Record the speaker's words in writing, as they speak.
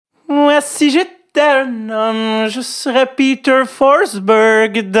Moi, si j'étais un homme, je serais Peter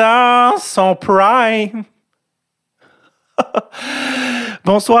Forsberg dans son prime.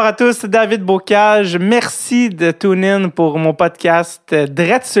 Bonsoir à tous, c'est David Bocage. Merci de tune in pour mon podcast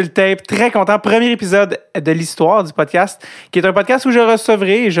Drette sur le tape. Très content. Premier épisode de l'histoire du podcast, qui est un podcast où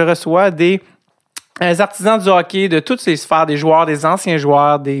je reçois des artisans du hockey de toutes les sphères, des joueurs, des anciens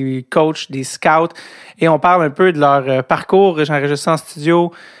joueurs, des coachs, des scouts. Et on parle un peu de leur parcours. J'enregistre ça en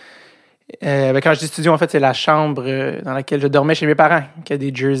studio. Quand je dis studio, en fait, c'est la chambre dans laquelle je dormais chez mes parents, qui a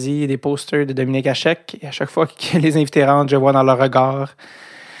des jerseys et des posters de Dominique Hachek. Et à chaque fois que les invités rentrent, je vois dans leur regard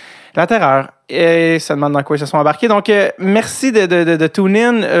la terreur. Et ça demande dans quoi ils se sont embarqués. Donc, merci de tune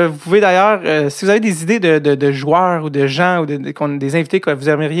in. Vous pouvez d'ailleurs, si vous avez des idées de joueurs ou de gens ou des invités que vous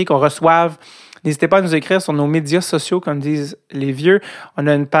aimeriez qu'on reçoive, n'hésitez pas à nous écrire sur nos médias sociaux, comme disent les vieux. On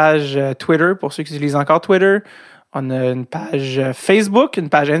a une page Twitter, pour ceux qui utilisent encore Twitter. On a une page Facebook, une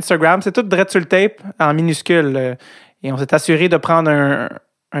page Instagram. C'est tout Drette sur le tape en minuscule. Et on s'est assuré de prendre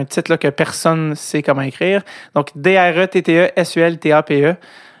un titre là, que personne ne sait comment écrire. Donc, DRETTESULTAPE.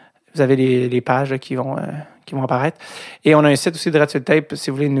 Vous avez les pages là, qui vont apparaître. Et on a un site aussi, Drette sur le tape, si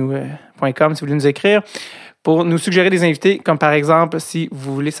vous voulez .com, si vous voulez nous écrire, pour nous suggérer des invités, comme par exemple, si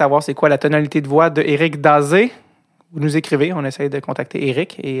vous voulez savoir c'est quoi la tonalité de voix de Éric Dazé, vous nous écrivez, on essaie de contacter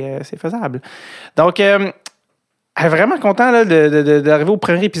Éric et c'est faisable. Donc, vraiment content là, d'arriver au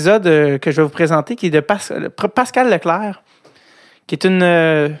premier épisode que je vais vous présenter, qui est de Pascal Leclerc, qui est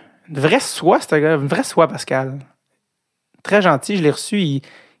une vraie soie, c'est un gars, une vraie soie, Pascal. Très gentil, je l'ai reçu, il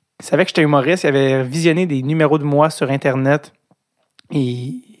savait que j'étais humoriste, il avait visionné des numéros de moi sur Internet.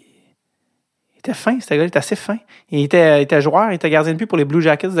 Il était fin, ce gars, il était assez fin. Il était joueur, il était gardien de but pour les Blue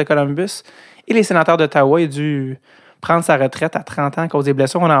Jackets de Columbus et les Sénateurs d'Ottawa. Il a dû prendre sa retraite à 30 ans à cause des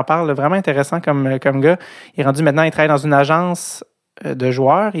blessures. On en parle, vraiment intéressant comme gars. Il est rendu maintenant, il travaille dans une agence de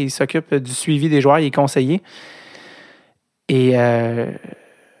joueurs. Il s'occupe du suivi des joueurs, il est conseiller. Et on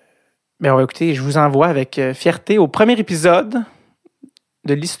va écouter, je vous envoie avec fierté au premier épisode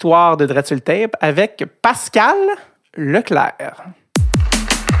de l'histoire de Drette sur le tape avec Pascal Leclerc.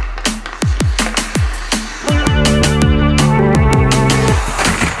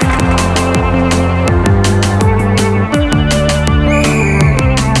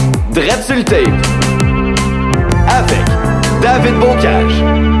 Drette sur le tape avec David Bocage.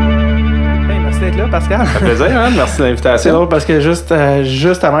 Hey, merci d'être là, Pascal. Ça fait plaisir, hein? Merci de l'invitation. C'est drôle parce que juste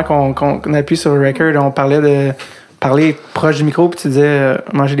avant qu'on appuie sur le record, on parlait de parler proche du micro, puis tu disais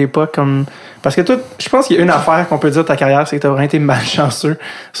manger des pas comme. Parce que toi, je pense qu'il y a une affaire qu'on peut dire de ta carrière, c'est que tu as vraiment été malchanceux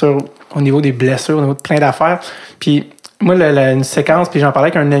au niveau des blessures, au niveau de plein d'affaires. Puis moi, une séquence, puis j'en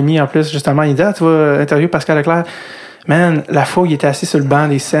parlais avec un ami en plus, justement, il dit tu vas interviewer Pascal Leclerc. Man, la fois où il était assis sur le banc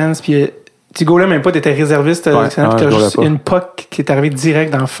des Sens, puis tu goalais même pas, t'étais réserviste, puis t'as juste une puck qui est arrivée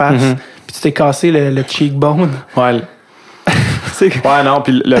direct d'en face, puis tu t'es cassé le cheekbone. Ouais. Ouais, non,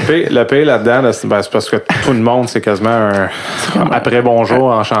 puis le pire là-dedans, c'est parce que tout le monde, c'est quasiment après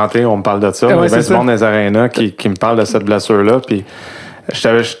bonjour, enchanté, on me parle de ça. Il y a bien du monde dans les arénas qui me parle de cette blessure-là, puis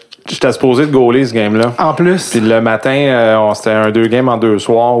j'étais supposé de goaler ce game-là. En plus. Puis le matin, c'était un 2 games en 2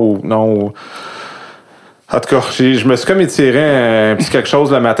 soirs, en tout cas, je me suis comme étiré un petit quelque chose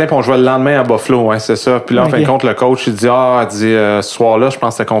le matin, puis on jouait le lendemain à Buffalo, ouais, c'est ça. Puis là, en fin de compte, le coach, il dit, ce soir-là, je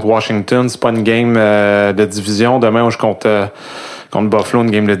pense que c'était contre Washington, c'est pas une game de division. Demain, on joue contre Buffalo,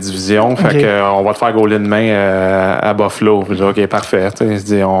 une game de division. Fait que on va te faire goaler demain à Buffalo. Puis là, OK, parfait. Il se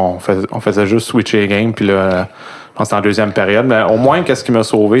dit, on faisait juste switcher les games, puis là, je pense que c'était en deuxième période. Mais au moins, qu'est-ce qui m'a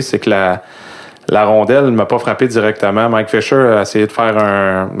sauvé, c'est que la rondelle ne m'a pas frappé directement. Mike Fisher a essayé de faire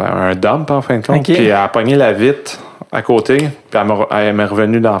un dump, en fin de compte. Puis elle a pogné la vitre à côté. Puis elle m'est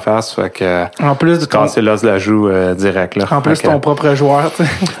revenue d'en face. Fait que en plus de casser l'os de la joue direct. Là. En plus, ton propre joueur.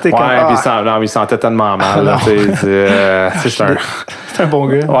 Puis il sentait tellement mal. Là, c'est un bon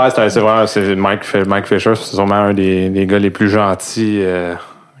gars. Ouais, c'est vraiment Mike Fisher. C'est sûrement un des gars les plus gentils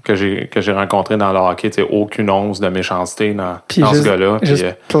que j'ai rencontré dans le hockey, aucune once de méchanceté dans ce gars-là. Juste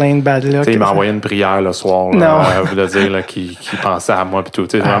plein de bad luck. Il m'a envoyé une prière le soir, de dire qu'il pensait à moi. Puis tout,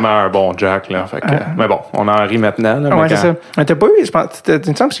 vraiment un bon Jack. Là, fait que, mais bon, on en rit maintenant. Là, c'est ça. Mais t'as pas eu, je pense,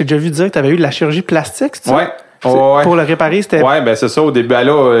 il me semble que j'ai déjà vu dire que t'avais eu de la chirurgie plastique, c'est ça? Ouais. Pour le réparer, c'était... Ouais, ben c'est ça. Au début,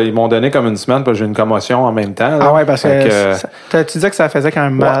 là, ils m'ont donné comme une semaine parce que j'ai une commotion en même temps. Là. Ah ouais, parce que tu disais que ça faisait quand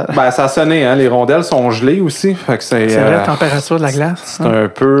même mal. Ouais, ben ça a sonné, hein. Les rondelles sont gelées aussi. Fait que c'est la température de la glace. C'est un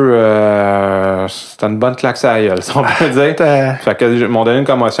peu... c'était une bonne claque à la gueule, si on peut dire. Fait que ils m'ont donné une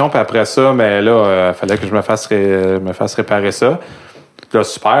commotion, puis après ça, mais là, fallait que je me fasse réparer ça. Là,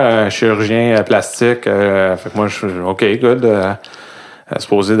 super, un chirurgien plastique. Fait que moi, je suis OK, good.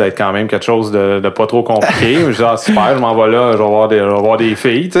 supposé d'être quand même quelque chose de pas trop compliqué. Je dis, super, je m'en vais là, je vais voir des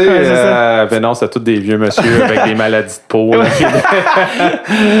filles, tu sais. Ben non, c'était tous des vieux monsieur avec des maladies de peau.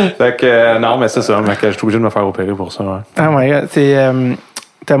 Fait que, non, mais c'est ça, je suis obligé de me faire opérer pour ça. Ouais. Ah ouais,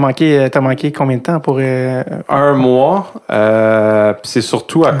 t'as manqué combien de temps pour... 1 mois. C'est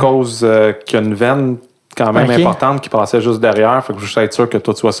surtout à cause qu'il y a une veine quand même importante qui passait juste derrière. Fait que je suis être sûr que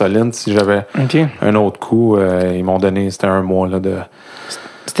tout soit solide. Si j'avais un autre coup, ils m'ont donné, c'était 1 mois là, de...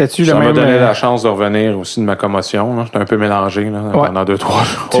 C'était-tu ça le même... m'a donné la chance de revenir aussi de ma commotion. Là. J'étais un peu mélangé là, pendant 2-3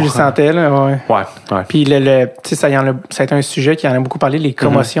 jours. Tu le sentais, là? Ouais. Ouais. Puis, tu sais, ça a été un sujet qui en a beaucoup parlé, les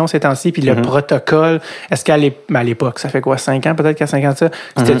commotions ces temps-ci, puis le protocole. Est-ce qu'à l'époque, ça fait quoi, 5 ans, peut-être qu'à 5 ans de ça,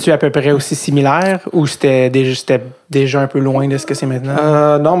 c'était-tu à peu près aussi similaire ou c'était déjà un peu loin de ce que c'est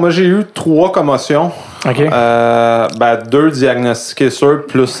maintenant? Non, moi, j'ai eu 3 commotions. OK. 2 diagnostiqués sûrs,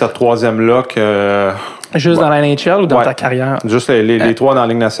 plus cette 3e-là que... Juste dans la NHL ou dans ta carrière? Juste les 3 dans la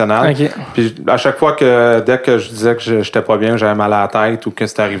Ligue nationale. Okay. Puis à chaque fois dès que je disais que j'étais pas bien, j'avais mal à la tête ou que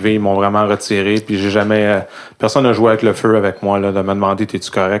c'était arrivé, ils m'ont vraiment retiré. Puis j'ai jamais... personne n'a joué avec le feu avec moi, là, de me demander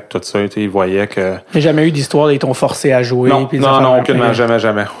t'es-tu correct, tout ça. Ils voyaient que... Il n'y a jamais eu d'histoire ils t'ont forcé à jouer? Non, aucunement,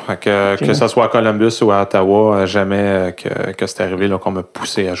 jamais. Que ce soit à Columbus ou à Ottawa, jamais que c'était arrivé là, qu'on me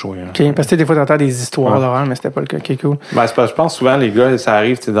poussait à jouer. OK, parce que des fois, t'entends des histoires d'horreur, mais c'était pas le cas. OK, cool. Ben, je pense souvent, les gars, ça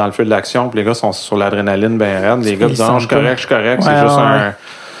arrive dans le feu de l'action, puis les gars sont sur l'adrénaline ben raide. Les gars disent non, je suis correct.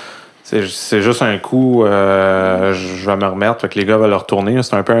 C'est juste un coup, je vais me remettre. Fait que les gars veulent le retourner.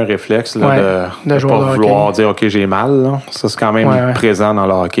 C'est un peu un réflexe là, de pas vouloir dire OK, j'ai mal. Là. Ça, c'est quand même présent dans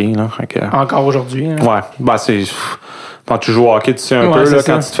le hockey. Là. Encore aujourd'hui. Hein. Ouais. Ben, c'est... Quand tu joues au hockey, tu sais un peu, là,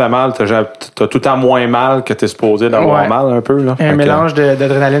 quand tu te fais mal, t'as tout le temps moins mal que t'es supposé d'avoir mal un peu. Là. Un mélange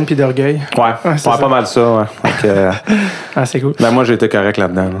d'adrénaline puis d'orgueil. Ouais, pas mal ça. Ouais. C'est cool. Ben, moi, j'ai été correct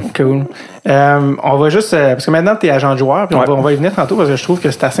là-dedans. Là. Cool. On va juste... parce que maintenant, tu es agent de joueur, puis on va y venir tantôt, parce que je trouve que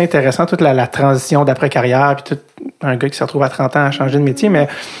c'est assez intéressant, toute la transition d'après-carrière, puis tout un gars qui se retrouve à 30 ans à changer de métier, mais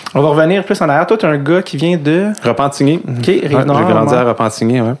on va revenir plus en arrière. Toi, tu es un gars qui vient de... Repentigny. OK, Rive-Nord. J'ai grandi à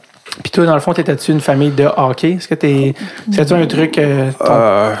Repentigny, ouais. Puis toi, dans le fond, t'étais-tu une famille de hockey? Est-ce que c'est-tu un truc,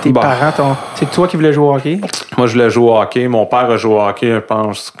 tes parents, c'est toi qui voulais jouer au hockey? Moi, je voulais jouer au hockey. Mon père a joué au hockey, je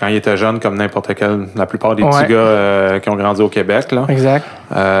pense, quand il était jeune, comme n'importe quel, la plupart des petits gars qui ont grandi au Québec. Là. Exact.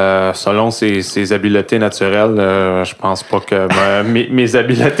 Selon ses habiletés naturelles, je pense pas que mes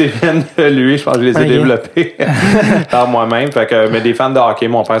habiletés viennent de lui. Je pense que je les ai développées par moi-même. Fait que, mais des fans de hockey,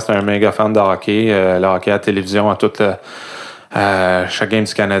 mon père, c'était un méga fan de hockey. Le hockey à la télévision, à toute chaque game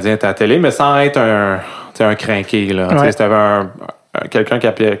du Canadien était à la télé, mais sans être un crinqué. Là. Ouais. C'était quelqu'un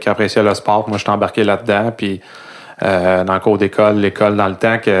qui appréciait le sport. Moi, j'étais embarqué là-dedans. Puis dans le cours l'école dans le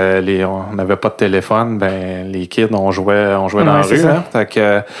temps on n'avait pas de téléphone, ben les kids, on jouait dans la rue. Hein. Fait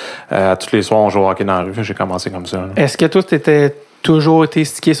que tous les soirs, on jouait au hockey dans la rue. J'ai commencé comme ça. Là. Est-ce que toi, t'étais toujours été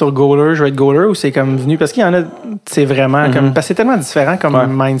stické sur goaler, je vais être goaler, ou c'est comme venu... Parce qu'il y en a, c'est vraiment comme... Parce que c'est tellement différent comme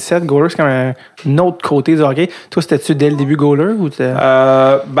mindset. Goaler, c'est comme un autre côté du hockey. Toi, c'était-tu dès le début goaler ou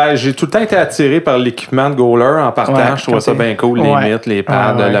ben, j'ai tout le temps été attiré par l'équipement de goaler en partant. Je trouvais ça bien cool, les mitts, les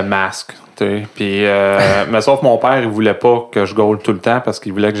pads, le masque. Puis, mais sauf mon père, il voulait pas que je goal tout le temps parce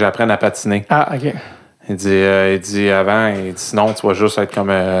qu'il voulait que j'apprenne à patiner. Ah, OK. Il dit avant, sinon, tu vas juste être comme...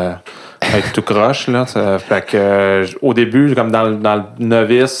 être tout croche, là. Fait que, au début, comme dans le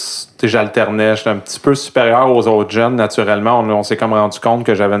novice, j'alternais. J'étais un petit peu supérieur aux autres jeunes, naturellement. On s'est comme rendu compte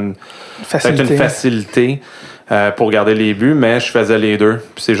que j'avais une facilité pour garder les buts, mais je faisais les deux.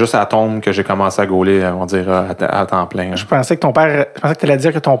 Puis c'est juste à tombe que j'ai commencé à gauler, on va dire, à temps plein. Je pensais que tu allais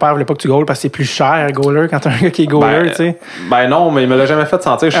dire que ton père voulait pas que tu gaules parce que c'est plus cher, goaler, quand t'as un gars qui est goaler, tu sais. Ben non, mais il me l'a jamais fait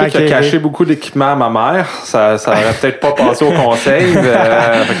sentir. Je sais qu'il a caché beaucoup d'équipements à ma mère. Ça aurait peut-être pas passé au conseil.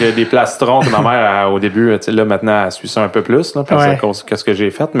 Fait qu'il y a des plastrons que ma mère, au début, tu sais, là, maintenant, elle suit ça un peu plus, là, parce que qu'est-ce que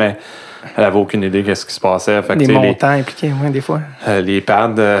j'ai fait, mais elle avait aucune idée de ce qui se passait. Fait que, des montants impliqués, des fois. Les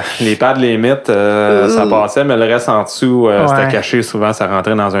pads, les mythes, ça passait, mais le reste en dessous, c'était caché. Souvent, ça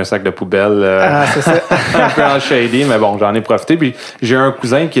rentrait dans un sac de poubelle. C'est ça. Un peu en shady, mais bon, j'en ai profité. Puis j'ai un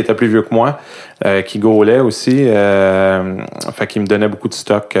cousin qui était plus vieux que moi, qui gaulait aussi. Fait qu'il me donnait beaucoup de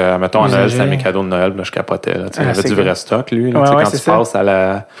stock. Mettons, à Noël, c'était mes cadeaux de Noël. Là, je capotais. Là, il avait du vrai stock, lui. Là, quand tu passes à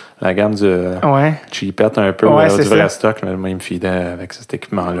la gamme du cheapette un peu, du vrai stock, là, moi, il me fidait avec cet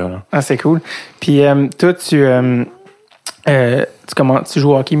équipement-là. Là. Ah, c'est cool. Puis toi, tu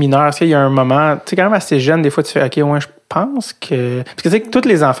joues au hockey mineur. Est-ce qu'il y a un moment, tu sais, quand même assez jeune, des fois, tu fais OK, je pense que... Parce que tu sais que tous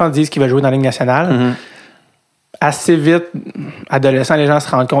les enfants disent qu'ils veulent jouer dans la Ligue nationale. assez vite, adolescent, les gens se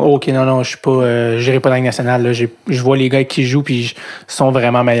rendent compte, OK, non, je suis pas, j'irai pas dans la Ligue nationale. Là, je vois les gars qui jouent puis sont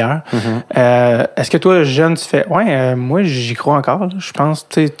vraiment meilleurs. Est-ce que toi, jeune, tu fais, moi, j'y crois encore. Là. Je pense,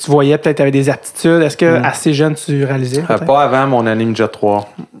 tu voyais peut-être tu avais des aptitudes. Est-ce que assez jeune, tu réalisais? Pas avant mon année Midget 3.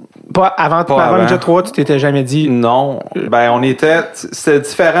 Pas avant Midget 3, tu t'étais jamais dit? Non. Ben, c'était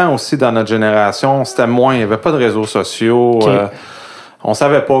différent aussi dans notre génération. C'était moins, il n'y avait pas de réseaux sociaux. Okay. On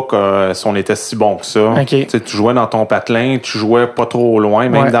savait pas si on était si bon que ça. Okay. Tu jouais dans ton patelin, tu jouais pas trop loin,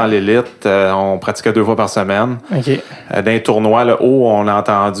 même dans l'élite. On pratiquait 2 fois par semaine. Okay. Dans les tournois, là, on a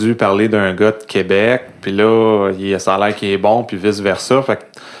entendu parler d'un gars de Québec, puis là, ça a l'air qu'il est bon, puis vice-versa. Fait que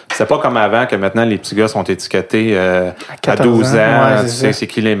c'est pas comme avant que maintenant les petits gars sont étiquetés à 12 ans. Tu sais, c'est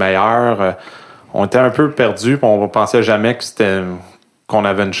qui les meilleurs. On était un peu perdus, puis on pensait jamais qu'on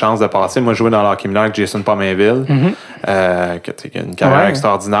avait une chance de passer. Moi, je jouais dans l'hockey mineur avec Jason Pomainville, qui a une carrière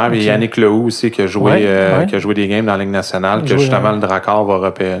extraordinaire. Okay. Et Yannick Lehoux aussi, qui a joué des games dans la Ligue nationale, que justement le Drakkar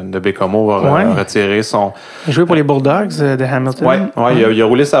de Bécomo va retirer son... Il a joué pour les Bulldogs de Hamilton. Il a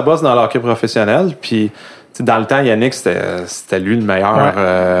roulé sa bosse dans l'hockey professionnel, puis... dans le temps, Yannick, c'était lui le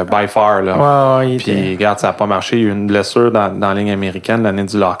meilleur by far. Là. Puis, regarde, ça n'a pas marché. Il y a eu une blessure dans la ligne américaine l'année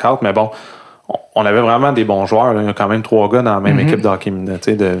du lockout. Mais bon, on avait vraiment des bons joueurs. Là. Il y a quand même 3 gars dans la même équipe de hockey.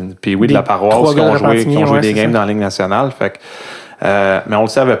 Puis oui, de la paroisse qui ont joué des games dans la Ligue nationale. Fait que, mais on le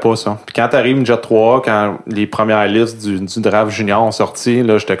savait pas, ça. Puis quand t'arrives une Jet 3, quand les premières listes du draft junior ont sorti,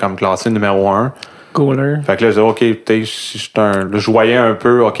 là, j'étais comme classé numéro 1. Goaler. Fait que là, je disais, OK, peut-être, je voyais un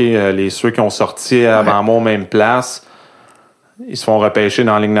peu, OK, ceux qui ont sorti avant moi aux mêmes places, ils se font repêcher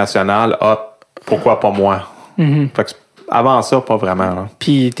dans la Ligue nationale. Ah, pourquoi pas moi? Fait que avant ça, pas vraiment. Là.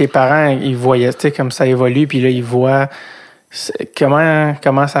 Puis tes parents, ils voyaient, tu sais, comme ça évolue, puis là, ils voient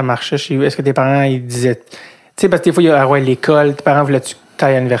comment ça marchait chez vous. Est-ce que tes parents, ils disaient... Tu sais, parce que des fois, il y a l'école, tes parents voulaient-tu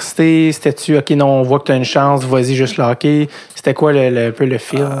à l'université? C'était-tu, OK, non, on voit que tu as une chance, vas-y juste le hockey? C'était quoi un peu le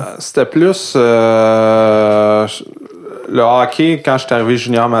feel? C'était plus le hockey, quand je suis arrivé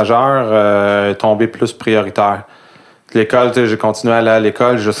junior majeur, est tombé plus prioritaire. L'école, j'ai continué à aller à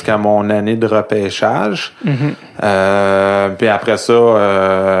l'école jusqu'à mon année de repêchage. Puis après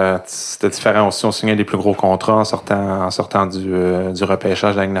ça, c'était différent aussi. On signait des plus gros contrats en sortant du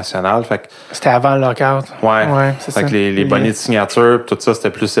repêchage de la Ligue nationale. Fait que, c'était avant le lockout. Ouais c'est ça. Que les bonnets de signature, tout ça,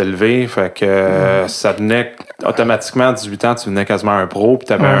 c'était plus élevé. Fait que ça venait automatiquement à 18 ans, tu venais quasiment un pro. Puis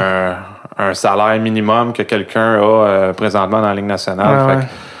tu avais un salaire minimum que quelqu'un a présentement dans la Ligue nationale. Fait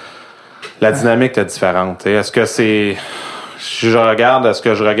que, la dynamique est différente. Est-ce que est-ce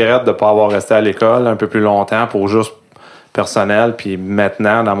que je regrette de ne pas avoir resté à l'école un peu plus longtemps pour juste personnel, puis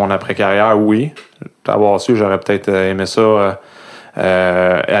maintenant, dans mon après-carrière, oui. Avoir su, j'aurais peut-être aimé ça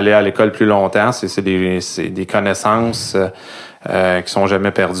aller à l'école plus longtemps. C'est des connaissances qui sont jamais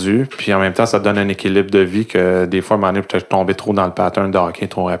perdues. Puis en même temps, ça donne un équilibre de vie que des fois, à un moment donné, peut-être tomber trop dans le pattern de hockey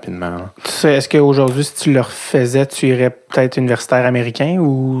trop rapidement. Là. Tu sais, est-ce qu'aujourd'hui, si tu le refaisais, tu irais peut-être universitaire américain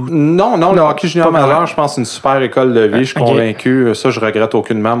ou... Non, le hockey junior majeur, je pense, c'est une super école de vie. Je suis convaincu. Ça, je regrette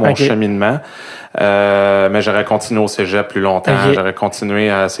aucunement mon cheminement. Mais j'aurais continué au cégep plus longtemps. J'aurais continué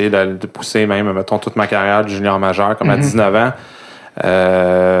à essayer de pousser même, mettons, toute ma carrière de junior majeur, comme à 19 ans.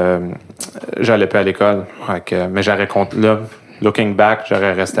 J'allais pas à l'école. Mais j'aurais là, looking back,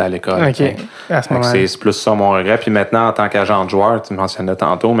 j'aurais resté à l'école. OK. À ce moment-là. C'est plus ça mon regret. Puis maintenant, en tant qu'agent de joueur, tu mentionnais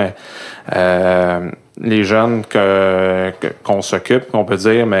tantôt, mais les jeunes qu'on s'occupe, on peut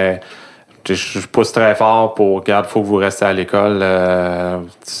dire, mais je pousse très fort pour, regarde, faut que vous restez à l'école.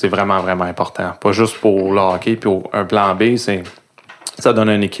 C'est vraiment, vraiment important. Pas juste pour le hockey, puis un plan B, ça donne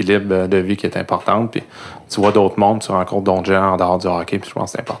un équilibre de vie qui est important. Puis tu vois d'autres mondes, tu rencontres d'autres gens en dehors du hockey, puis je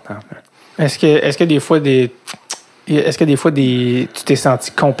pense que c'est important. Est-ce que des fois tu t'es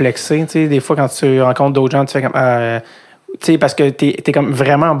senti complexé, tu sais, des fois quand tu rencontres d'autres gens, tu fais comme tu sais, parce que t'es comme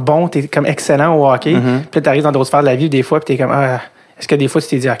vraiment bon, t'es comme excellent au hockey, puis là t'arrives dans d'autres sphères de la vie des fois, puis t'es comme est-ce que des fois tu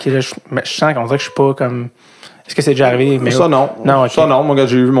t'es dit OK, là je sens qu'on dirait que je suis pas comme... Est-ce que c'est déjà arrivé? Mais ça non. Non, okay. Ça non, moi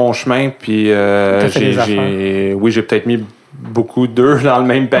j'ai eu mon chemin, puis j'ai peut-être mis beaucoup d'œufs dans le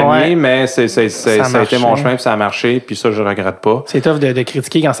même panier, mais ça a été mon chemin, puis ça a marché, puis ça, je regrette pas. C'est tough de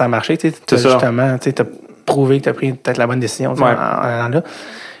critiquer quand ça a marché, tu sais, justement, tu as prouvé que tu as pris peut-être la bonne décision. Là.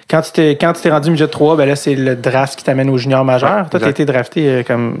 Quand tu t'es rendu midget 3, ben là, c'est le draft qui t'amène au junior majeur. Toi, tu as été drafté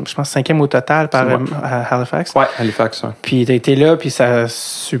comme, je pense, 5e au total par Halifax. Oui, Halifax, oui. Puis tu as été là, puis ça a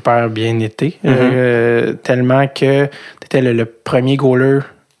super bien été, tellement que tu étais le premier goaler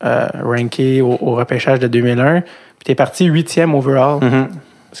ranké au repêchage de 2001. Puis t'es parti 8e overall,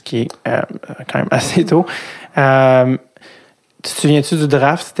 ce qui est quand même assez tôt. Tu te souviens-tu du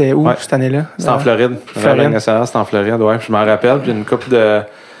draft? C'était où cette année-là? C'était en Floride. La Ligue nationale, c'était en Floride, ouais. Je m'en rappelle. Puis une couple de...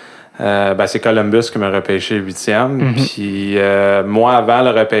 C'est Columbus qui m'a repêché 8e. Puis moi, avant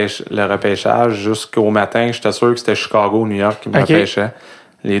le repêchage, jusqu'au matin, j'étais sûr que c'était Chicago ou New York qui me repêchait.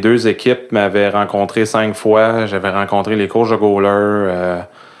 Les deux équipes m'avaient rencontré 5 fois. J'avais rencontré les coachs de goaler,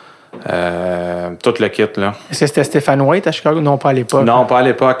 tout le kit, là. Est-ce que c'était Stéphane White à Chicago? Non, pas à l'époque. Non, pas à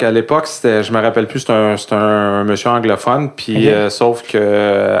l'époque. À l'époque, je me rappelle plus, c'était un monsieur anglophone. Puis, sauf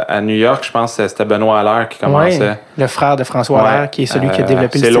que à New York, je pense que c'était Benoît Allaire qui commençait. Ouais, le frère de François Allaire, qui est celui qui a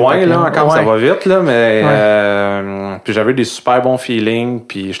développé le C'est loin, là, encore, ça va vite, là, mais puis j'avais eu des super bons feelings,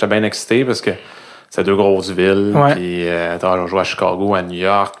 puis j'étais bien excité parce que c'est 2 grosses villes, puis on jouait à Chicago, à New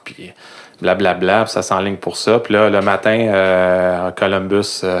York, puis blablabla, puis ça s'enligne pour ça. Puis là, le matin,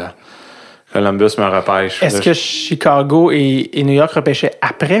 Columbus me repêche. Est-ce que Chicago et New York repêchaient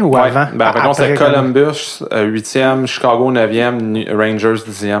après ou avant? Par c'était Columbus 8e, Chicago 9e, Rangers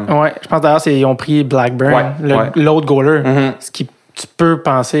 10e. Ouais, je pense d'ailleurs qu'ils ont pris Blackburn, l'autre goaler. Ce qui, tu peux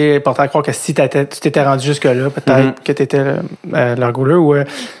penser, porter à croire que si tu t'étais rendu jusque-là, peut-être que tu étais leur goaler ou ils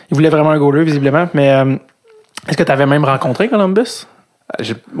voulaient vraiment un goaler, visiblement. Mais est-ce que tu avais même rencontré Columbus?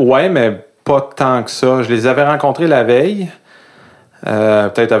 Ouais, mais pas tant que ça. Je les avais rencontrés la veille.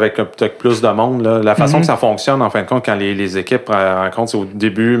 Peut-être avec plus de monde. Là. La façon que ça fonctionne, en fin de compte, quand les équipes rencontrent, c'est au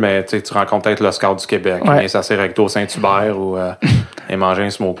début, mais tu rencontres peut-être le scout du Québec. Mais ça c'est recto Saint-Hubert ou et manger un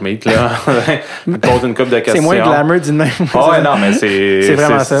smoke meat. Là. Tu poses une couple de questions. C'est moins glamour d'une même. Non, mais c'est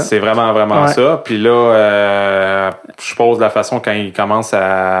vraiment ça. C'est vraiment ça. Puis là, je pose la façon quand ils commencent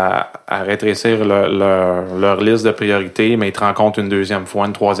à rétrécir leur liste de priorités, mais ils te rencontrent une 2e fois,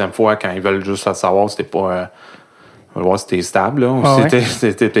 une 3e fois, quand ils veulent juste savoir si t'es pas... On va voir si t'es stable, là, ou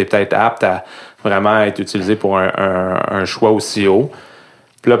si t'es peut-être apte à vraiment être utilisé pour un choix aussi haut.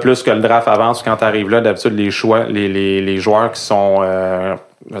 Puis là, plus que le draft avance, quand t'arrives là, d'habitude, les joueurs qui sont,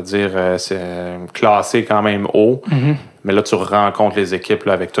 classés quand même haut, mais là, tu rencontres les équipes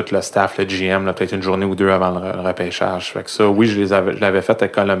là, avec tout le staff, le GM, là, peut-être une journée ou 2 avant le repêchage. Fait que ça, oui, je l'avais fait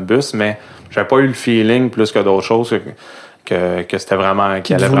avec Columbus, mais j'avais pas eu le feeling plus que d'autres choses que c'était vraiment,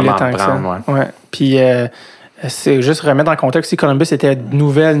 qu'il allait vraiment me prendre. Ouais. Puis, c'est juste remettre en contexte si Columbus était une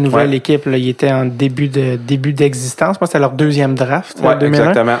nouvelle équipe. Là, il était en début d'existence. Je pense que c'était leur 2e draft. Oui,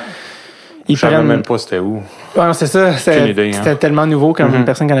 exactement. Je ne savais même pas c'était où. Ouais, c'est ça. C'était tellement nouveau comme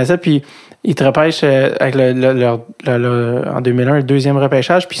personne connaissait. Puis ils te repêchent avec en 2001, le 2e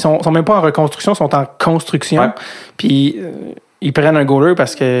repêchage. Puis ils sont même pas en reconstruction, ils sont en construction. Ouais. Puis ils prennent un goaler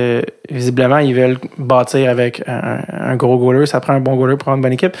parce que visiblement ils veulent bâtir avec un gros goaler. Ça prend un bon goaler pour avoir une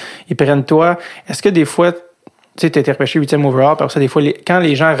bonne équipe. Ils prennent toi. Est-ce que des fois... Tu sais, tu as été repêché 8e overall, puis après ça, des fois, quand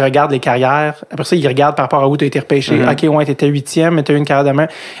les gens regardent les carrières, après ça, ils regardent par rapport à où tu as été repêché. OK, ouais, tu étais 8e, mais tu as eu une carrière de main.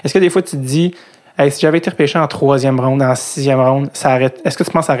 Est-ce que des fois, tu te dis, hey, si j'avais été repêché en 3e ronde, en 6e ronde, est-ce que tu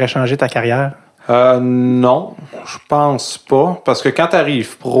penses que ça aurait changé ta carrière? Non, je pense pas. Parce que quand tu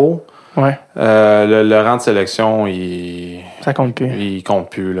arrives pro, le rang de sélection, ça compte plus. Il compte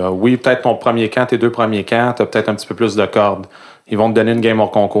plus. Là. Oui, peut-être ton premier camp, tes 2 premiers camps, tu as peut-être un petit peu plus de cordes. Ils vont te donner une game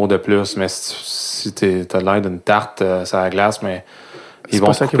hors concours de plus, mais si t'as l'air d'une tarte, ça la glace, mais ils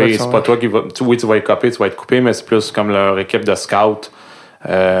vont te couper. C'est pas toi qui va. Oui, tu vas être coupé, tu vas être coupé, mais c'est plus comme leur équipe de scouts,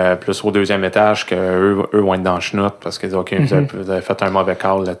 plus au 2e étage, qu'eux vont être dans le chenoute parce qu'ils disent OK, vous avez fait un mauvais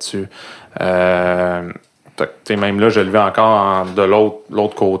call là-dessus. Même là, je le vis encore de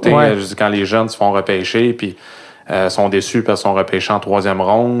l'autre côté. Ouais. Je dis, quand les jeunes se font repêcher, puis sont déçus parce qu'ils sont repêchés en 3e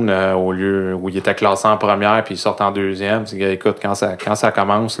ronde au lieu où ils étaient classés en première puis ils sortent en 2e. C'est que, écoute, quand ça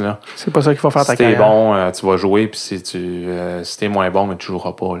commence, là, c'est pas ça qu'il faut faire ta carrière. Si t'es bon, tu vas jouer, puis si t'es moins bon, mais tu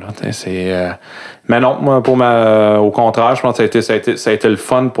joueras pas. Là. Mais non, moi, au contraire, je pense que ça a été le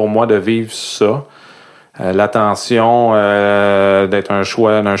fun pour moi de vivre ça. L'attention d'être un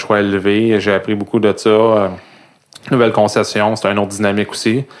choix élevé. J'ai appris beaucoup de ça. Nouvelle concession, c'est une autre dynamique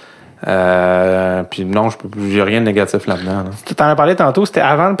aussi. Puis non, j'ai rien de négatif là-dedans. Là. Tu t'en as parlé tantôt, c'était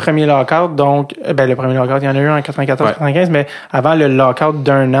avant le premier lockout, donc le premier lockout, il y en a eu en 94-95, mais avant le lockout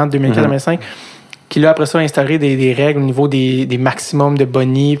d'un an, 2004-2005, qui là après ça a instauré des règles au niveau des maximums de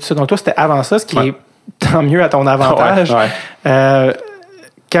bonnies, tout ça. Donc toi, c'était avant ça, ce qui est tant mieux à ton avantage.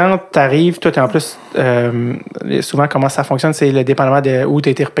 Quand tu arrives, toi, en plus, souvent, comment ça fonctionne, c'est le dépendamment de où tu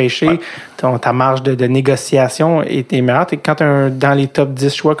as été repêché, ta marge de négociation est meilleure. Quand tu es dans les top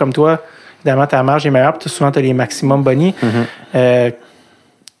 10 choix comme toi, évidemment, ta marge est meilleure, puis souvent, tu as les maximum bonnies.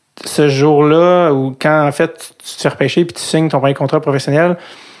 Ce jour-là, ou quand, en fait, tu te fais repêcher puis tu signes ton premier contrat professionnel,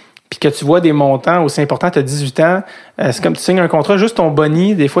 puis que tu vois des montants aussi importants, tu as 18 ans, c'est comme tu signes un contrat, juste ton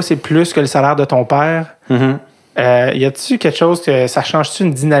boni, des fois, c'est plus que le salaire de ton père. Y a-tu quelque chose que ça change-tu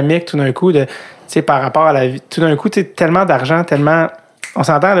une dynamique tout d'un coup de, tu sais, par rapport à la vie? Tout d'un coup, tu sais, tellement d'argent, tellement. On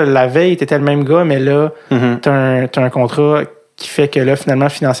s'entend, la veille, t'étais le même gars, mais là, t'as un contrat qui fait que là, finalement,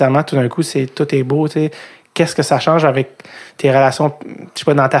 financièrement, tout d'un coup, tout est beau, tu sais. Qu'est-ce que ça change avec tes relations, je sais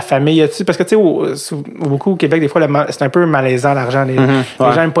pas, dans ta famille? Parce que, tu sais, beaucoup au Québec, des fois, c'est un peu malaisant, l'argent. Les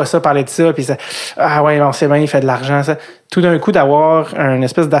gens n'aiment pas ça, parler de ça. Puis ah ouais, on sait bien, il fait de l'argent. Ça. Tout d'un coup, d'avoir une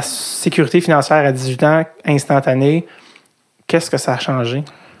espèce de sécurité financière à 18 ans, instantanée, qu'est-ce que ça a changé?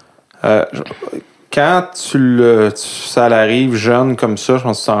 Quand ça arrive jeune comme ça, je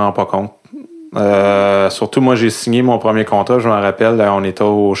pense que tu t'en rends pas compte. Surtout, moi, j'ai signé mon premier contrat, je m'en rappelle, on était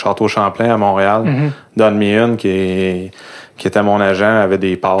au Château Champlain à Montréal. Don Meehan, qui était mon agent, avait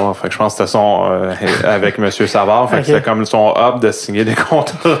des parts. Fait que je pense que c'était avec M. Savard. Fait que c'était comme son hub de signer des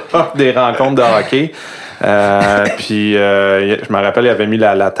contrats, des rencontres de hockey. Puis, je me rappelle, il avait mis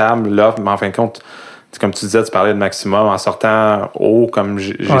la table, l'offre, mais en fin de compte, comme tu disais, tu parlais de maximum. En sortant haut, comme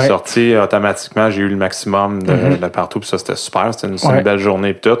j'ai sorti, automatiquement, j'ai eu le maximum de partout. Puis ça, c'était super. C'était une belle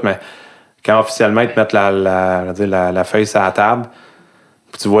journée et tout. Mais quand officiellement, ils te mettent la feuille sur la table,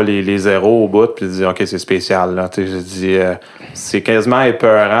 puis tu vois les zéros au bout, puis tu dis, OK, c'est spécial. Là. Je dis, c'est quasiment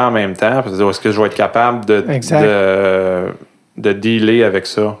épeurant en même temps. Puis tu dis, est-ce que je vais être capable de dealer avec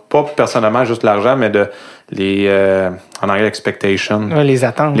ça? Pas personnellement juste l'argent, mais en anglais, expectation. Les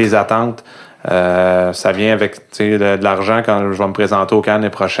attentes. Les attentes. Ça vient avec de l'argent quand je vais me présenter au camp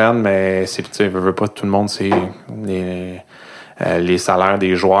l'année prochaine, mais je veux pas tout le monde, c'est les salaires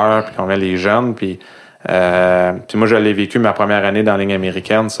des joueurs, puis qu'on met les jeunes, puis moi je l'ai vécu ma première année dans la Ligue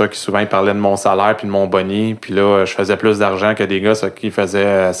américaine, ça, qui souvent ils parlaient de mon salaire puis de mon boni, puis là je faisais plus d'argent que des gars qui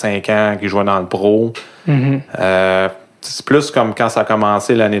faisaient 5 ans, qui jouaient dans le pro. C'est plus comme quand ça a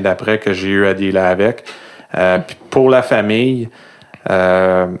commencé l'année d'après que j'ai eu à dealer avec. Puis pour la famille,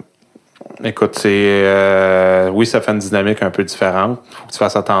 écoute, oui, ça fait une dynamique un peu différente. Faut que tu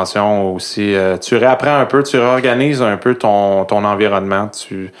fasses attention aussi. Tu réapprends un peu, tu réorganises un peu ton environnement.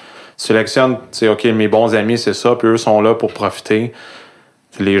 Tu sélectionnes, tu sais, OK, mes bons amis, c'est ça, puis eux sont là pour profiter.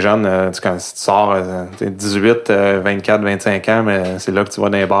 Les jeunes, quand tu sors 18, 24, 25 ans, mais c'est là que tu vas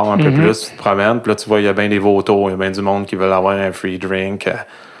dans les bars un peu plus, tu te promènes, puis là, tu vois, il y a bien des vautours, il y a bien du monde qui veulent avoir un free drink.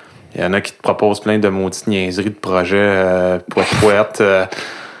 Il y en a qui te proposent plein de maudites niaiseries de projets, poète.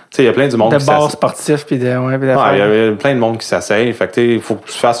 Tu sais, il y a plein de monde de bars sportifs puis de il y a plein de monde qui s'essaye. Fait que il faut que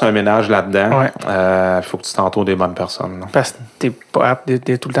tu fasses un ménage là-dedans. Il faut que tu t'entoures des bonnes personnes. Là. Parce que t'es pas apte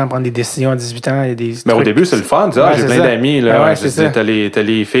de tout le temps prendre des décisions à 18 ans. Mais au début, c'est le fun. J'ai plein d'amis. Là. T'as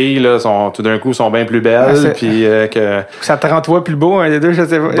les filles, là, tout d'un coup, sont bien plus belles. Puis ça te rend toi plus beau, un des deux, je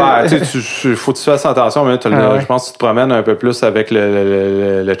sais pas. Faut que tu fasses attention. Mais je pense que tu te promènes un peu plus avec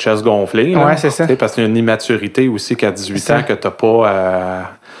le chest gonflé. Là, c'est ça. Parce qu'il y a une immaturité aussi qu'à 18 ans que t'as pas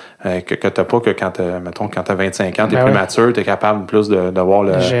que t'as pas que quand t'as 25 ans, t'es plus mature, t'es capable plus de voir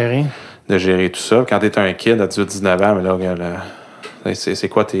de gérer tout ça. Quand t'es un kid à 18-19 ans, mais là, c'est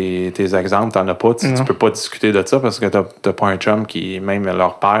quoi tes exemples? T'en as pas. Tu peux pas discuter de ça parce que t'as pas un chum qui, même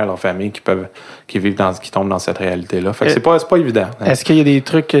leur père, leur famille, qui tombent dans cette réalité-là. Fait que c'est pas évident. Est-ce qu'il y a des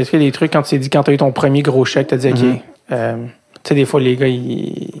trucs quand tu t'es dit, quand t'as eu ton premier gros chèque, t'as dit, OK, tu sais, des fois, les gars,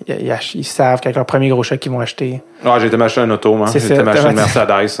 ils savent qu'avec leur premier gros chèque, ils vont acheter. J'ai été m'acheter un auto, moi. J'ai été m'acheter une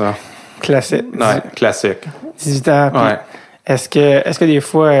Mercedes. Hein. Classique. Ouais, classique. 18 ans. Puis est-ce que des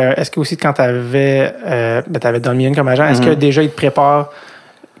fois, est-ce que aussi quand t'avais Don Meehan comme agent, est-ce que déjà il te prépare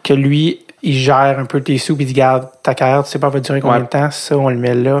que lui, il gère un peu tes sous puis il dit, garde, ta carrière, tu sais pas, elle va durer combien de temps, ça, on le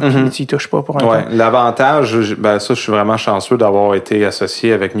met là, puis tu y touches pas pour un temps. L'avantage, ça, je suis vraiment chanceux d'avoir été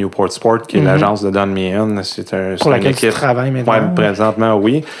associé avec Newport Sport, qui est l'agence de Don Meehan. Pour laquelle tu travailles maintenant. Oui, présentement,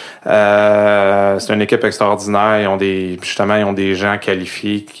 oui. C'est une équipe extraordinaire. Ils ont des gens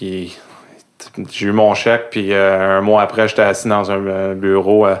qualifiés qui... J'ai eu mon chèque, puis un mois après, j'étais assis dans un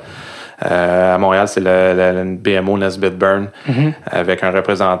bureau... à Montréal, c'est le BMO Nesbitt Burn, avec un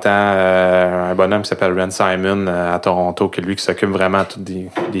représentant, un bonhomme qui s'appelle Ren Simon à Toronto, qui s'occupe vraiment toutes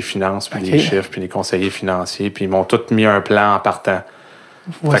des finances, puis des chiffres, puis des conseillers financiers, puis ils m'ont tous mis un plan en partant.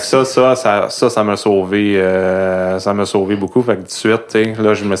 Fait que ça m'a sauvé, beaucoup. Fait que tout de suite,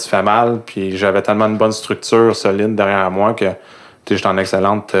 là, je me suis fait mal, puis j'avais tellement une bonne structure solide derrière moi que j'étais en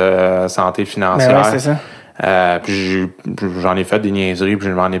excellente santé financière. Ben c'est ça. Puis j'en ai fait des niaiseries, puis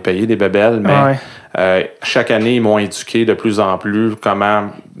je m'en ai payé des bébelles, mais chaque année, ils m'ont éduqué de plus en plus comment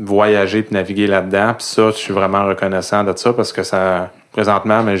voyager et naviguer là-dedans. Puis ça, je suis vraiment reconnaissant de ça parce que ça,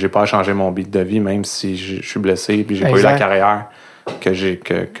 présentement, mais j'ai pas changé mon beat de vie, même si je suis blessé, puis j'ai pas eu la carrière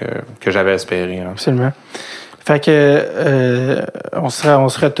que j'avais espéré. Hein. Absolument. Fait que on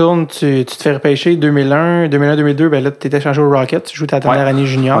se retourne, tu te fais repêcher 2001-2002, ben là tu étais changé au Rocket, tu joues ta dernière année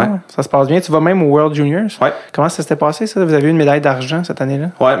junior. Ouais. Ça se passe bien, tu vas même au World Juniors. Ouais. Comment ça s'était passé ça? Vous avez eu une médaille d'argent cette année-là?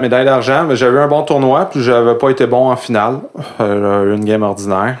 Ouais, médaille d'argent, mais j'avais eu un bon tournoi, puis j'avais pas été bon en finale. Une game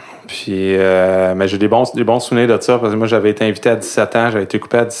ordinaire. Puis, mais j'ai des bons souvenirs de ça, parce que moi, j'avais été invité à 17 ans, j'avais été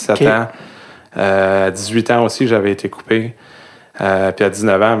coupé à 17 ans. À 18 ans aussi, j'avais été coupé. Puis à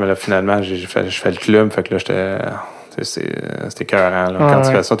 19 ans, mais là, finalement, je fais le club. Fait que là, c'était écœurant. Quand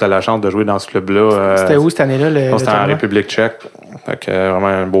tu fais ça, tu as la chance de jouer dans ce club-là. C'était où cette année-là? C'était en République tchèque. Fait que vraiment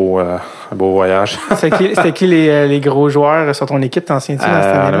un beau voyage. C'était qui les gros joueurs sur ton équipe, t'en souviens-tu, dans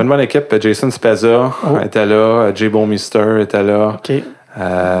cette année-là? On avait une bonne équipe. Jason Spezza était là. Jay Bowmister était là. Okay.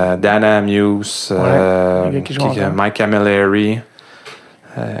 Dana Amuse. Mike Camilleri.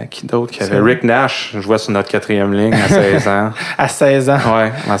 Qui d'autre qui avait? Rick Nash, je vois sur notre 4e ligne à 16 ans. À 16 ans? Oui,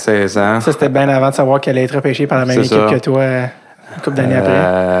 à 16 ans. Ça, c'était bien avant de savoir qu'elle allait être repêchée par la même équipe que toi une couple d'années après.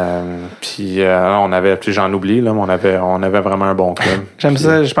 Puis on avait, puis j'en oublie, là, mais on avait vraiment un bon club. J'aime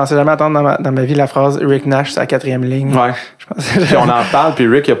ça, je pensais jamais entendre dans ma vie la phrase Rick Nash, c'est la 4e ligne. Ouais. Puis on en parle, puis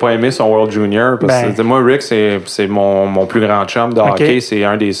Rick il a pas aimé son World Junior. Parce que moi, Rick, c'est mon plus grand chum de hockey. C'est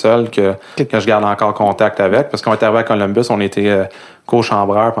un des seuls que je garde encore contact avec. Parce qu'on était arrivé à Columbus, on était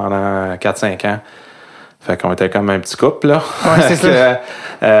co-chambreur pendant 4-5 ans. Fait qu'on était comme un petit couple, là. Ouais, c'est ça.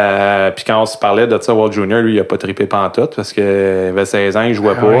 Puis quand on se parlait de ça, World Junior, lui, il a pas trippé pantoute parce qu'il avait 16 ans, il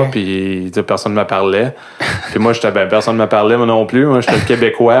jouait pas, puis personne ne me parlait. Puis moi, personne ne me parlait, moi non plus. Moi, j'étais le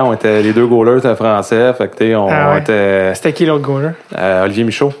Québécois, les deux goalers étaient français. Fait que, on était... C'était qui l'autre goaler? Olivier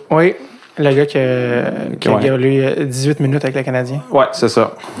Michaud. Oui. Le gars qui a gagné 18 minutes avec le Canadien. Ouais, c'est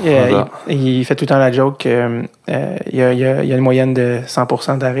ça. Il fait tout le temps la joke qu'il y a une moyenne de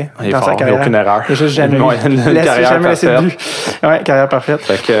 100% d'arrêt dans sa carrière. Il n'y a aucune erreur. Il n'a juste jamais carrière laissé de but. Ouais, carrière parfaite.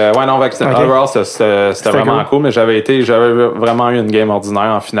 Fait que, overall, c'était vraiment cool, mais j'avais vraiment eu une game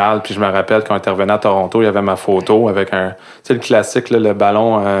ordinaire en finale, puis je me rappelle quand on intervenait à Toronto, il y avait ma photo avec le classique, là, le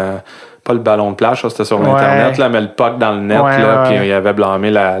ballon... pas le ballon de plage, ça, c'était sur l'Internet, là, mais le puck dans le net, puis il avait blâmé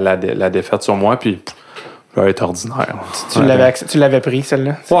la défaite sur moi, puis ça va être ordinaire. Tu l'avais pris,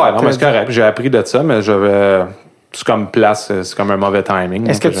 celle-là? Ouais, non, mais c'est correct. J'ai appris de ça, mais c'est comme place, c'est comme un mauvais timing.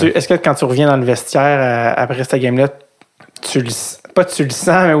 Est-ce que quand tu reviens dans le vestiaire après cette game-là, tu le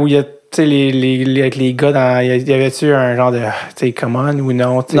sens, mais où il y a, tu sais, avec les gars, y avait-tu un genre de, tu sais, come on ou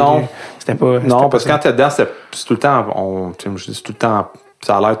non? Non. C'était pas. Non, parce que quand t'es dedans, c'est tout le temps, je dis tout le temps,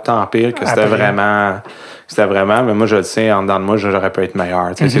 ça a l'air tout le temps pire que c'était vraiment, mais moi, je le sais, en dedans de moi, j'aurais pu être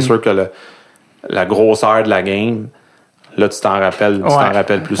meilleur. C'est sûr que la grosseur de la game, là, tu t'en rappelles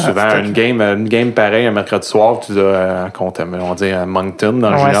plus souvent. Une game pareille, un mercredi soir, tu dois compter, on dit à Moncton,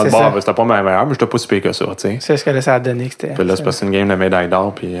 dans le junior de bord, c'était pas ma meilleure, mais j'étais pas si pire que ça, tu sais. C'est ce que ça a donné que c'était. Puis là, c'est pas une game de médaille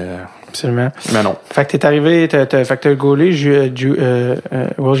d'or, puis... Absolument. Mais non. Fait que t'es arrivé, fait que t'as goalé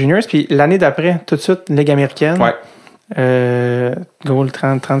World Juniors, puis l'année d'après, tout de suite, Ligue américaine. Ouais. Goal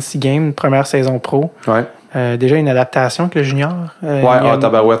 36 games, première saison pro. Ouais. Déjà une adaptation avec le junior.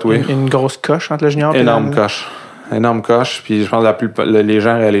 Tabarouette, oui. Une grosse coche entre le junior et Énorme coche. Puis je pense que les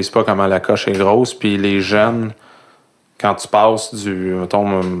gens ne réalisent pas comment la coche est grosse. Puis les jeunes, quand tu passes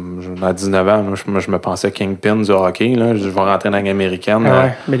mettons, à 19 ans, moi, je me pensais Kingpin du hockey. Là, je vais rentrer dans la ligne américaine.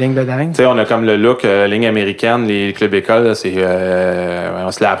 Ouais, mais ligne de dingue. Tu sais, on a comme le look, ligne américaine, les clubs écoles, c'est un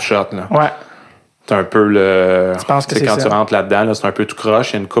slap shot. Là. Ouais. C'est un peu le. Tu penses que c'est quand ça? tu rentres là-dedans, là, c'est un peu tout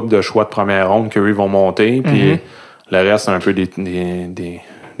croche. Il y a une coupe de choix de première ronde qu'eux vont monter. Puis le reste, c'est un peu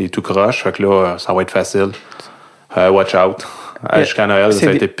des tout croches. Fait que là, ça va être facile. Watch out. Jusqu'à Noël, ça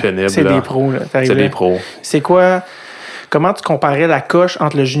a été pénible. C'est des pros. C'est des pros. C'est quoi? Comment tu comparais la coche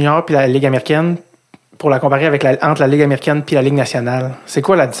entre le junior et la Ligue américaine pour la comparer avec entre la Ligue américaine et la Ligue nationale? C'est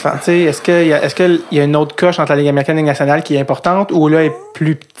quoi la différence? Est-ce qu'il y a une autre coche entre la Ligue américaine et la Ligue nationale qui est importante ou là, elle est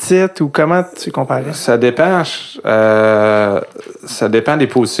plus petite? Ou comment tu comparais? Ça dépend. Ça dépend des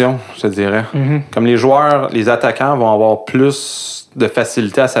positions, je te dirais. Comme les joueurs, les attaquants vont avoir plus de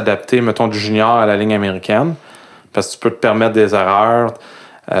facilité à s'adapter, mettons, du junior à la Ligue américaine. Parce que tu peux te permettre des erreurs.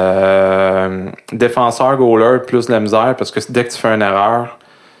 Défenseur, goaler, plus de la misère, parce que dès que tu fais une erreur,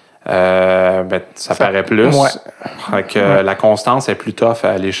 ça paraît plus. Ouais. Fait que la constance est plus tough à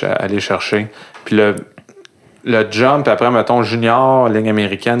aller chercher. Puis le jump, après, mettons, junior, ligne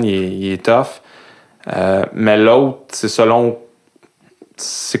américaine, il est tough. Mais l'autre,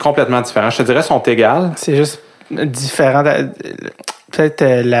 c'est complètement différent. Je te dirais, sont égales. C'est juste différent.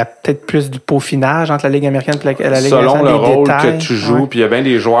 Peut-être plus du peaufinage entre la Ligue américaine et la Ligue selon nationale. Le rôle détails. Que tu joues, puis il y a bien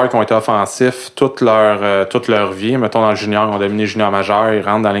des joueurs qui ont été offensifs toute leur vie. Mettons, dans le junior, ils ont dominé le junior majeur, ils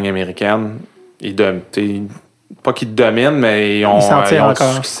rentrent dans la Ligue américaine. Pas qu'ils dominent, mais ils ont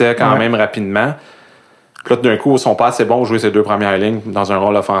du succès quand même rapidement. Puis là, d'un coup, ils sont pas assez bons pour jouer ces deux premières lignes dans un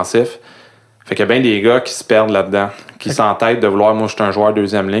rôle offensif. Fait qu'il y a bien des gars qui se perdent là-dedans, qui s'entêtent de vouloir, moi, je suis un joueur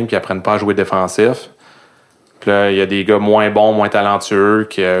deuxième ligne, puis ils apprennent pas à jouer défensif. Puis là, il y a des gars moins bons, moins talentueux,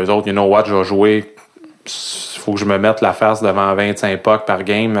 qui eux autres, you know what, je vais jouer faut que je me mette la face devant 25 pucks par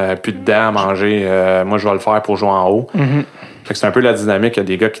game, plus de dents à manger. Moi, je vais le faire pour jouer en haut. Fait que c'est un peu la dynamique. Il y a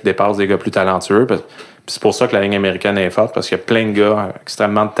des gars qui dépassent des gars plus talentueux. Puis c'est pour ça que la ligne américaine est forte, parce qu'il y a plein de gars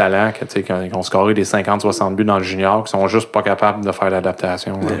extrêmement de talent qui ont scoré des 50-60 buts dans le junior, qui sont juste pas capables de faire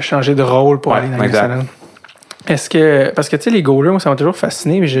l'adaptation. De changer de rôle pour aller dans la Ligue nationale. Est-ce que... Parce que, tu sais, les goalers, moi, ça m'a toujours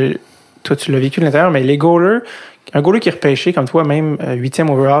fasciné. Mais toi, tu l'as vécu de l'intérieur, mais les goalers... Un goaler qui est repêché, comme toi, même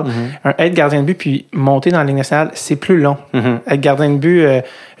 8e overall, être gardien de but puis monter dans la Ligue nationale, c'est plus long. Être gardien de but,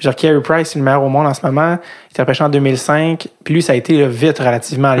 genre Carey Price, c'est le meilleur au monde en ce moment. Il était repêché en 2005. Puis lui, ça a été là, vite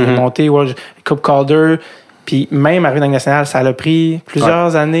relativement. Il est monté World Cup Calder. Puis même arrivé dans la Ligue nationale, ça l'a pris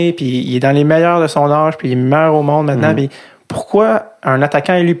plusieurs années. Puis il est dans les meilleurs de son âge. Puis il est meilleur au monde maintenant. Puis pourquoi un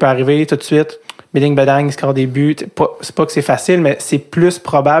attaquant élu peut arriver tout de suite, bidding badang, il score des buts. C'est pas que c'est facile, mais c'est plus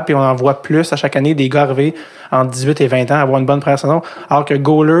probable, puis on en voit plus à chaque année des gars arriver en 18 et 20 ans avoir une bonne première saison. Alors que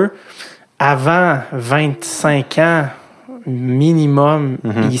goaler, avant 25 ans minimum,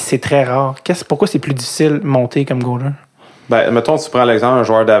 c'est très rare. Pourquoi c'est plus difficile de monter comme goaler? Ben, mettons, tu prends l'exemple d'un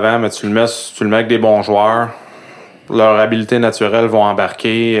joueur d'avant, mais tu le mets avec des bons joueurs. Leurs habiletés naturelles vont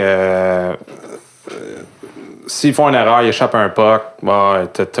embarquer. S'ils font une erreur, ils échappent un puck, bah,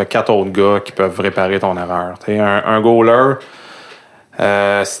 t'as 4 autres gars qui peuvent réparer ton erreur. Un goaler,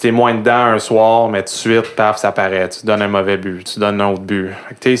 si t'es moins dedans un soir, mais tout de suite, paf, ça paraît. Tu donnes un mauvais but, tu donnes un autre but.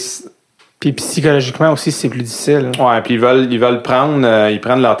 Puis psychologiquement aussi, c'est plus difficile. Ouais, puis ils veulent prendre, ils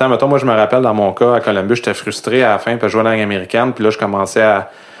prennent leur temps. Mettons, moi, je me rappelle dans mon cas, à Columbus, j'étais frustré à la fin, puis je jouais dans la Ligue américaine, puis là, je commençais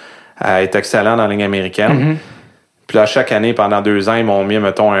à être excellent dans la Ligue américaine. Puis là, chaque année, pendant 2 ans, ils m'ont mis,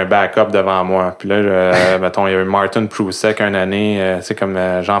 mettons, un backup devant moi. Puis là, mettons, il y a eu Martin Prusek une année, c'est comme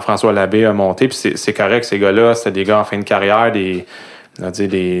Jean-François Labbé a monté. Puis c'est correct, ces gars-là, c'était des gars en fin de carrière, des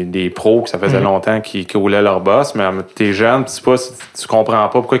pros que ça faisait longtemps qui roulaient leur boss. Mais t'es jeune, tu comprends pas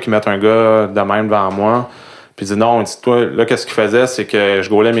pourquoi ils mettent un gars de même devant moi. Puis ils disent non, toi, là, qu'est-ce qu'ils faisaient, c'est que je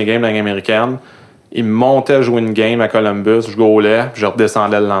goalais mes games dans la Ligue américaine. Ils me montaient à jouer une game à Columbus, je goalais, puis je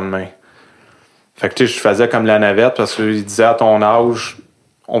redescendais le lendemain. Fait que, tu sais, je faisais comme la navette parce qu'il disait à ton âge,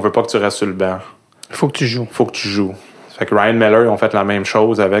 on veut pas que tu restes sur le banc. Faut que tu joues. Fait que Ryan Miller, ils ont fait la même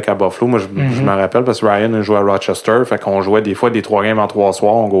chose avec à Buffalo. Moi, je me rappelle parce que Ryan jouait à Rochester. Fait qu'on jouait des fois des 3 games en 3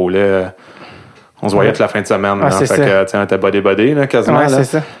 soirs. On goalait. On se voyait toute la fin de semaine. Ah, fait que, tu sais, on était body là, quasiment. Ouais, là. c'est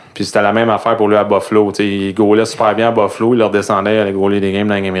ça. Puis c'était la même affaire pour lui à Buffalo. Tu sais, il goalait super bien à Buffalo. Il leur descendait, il allait goaler des games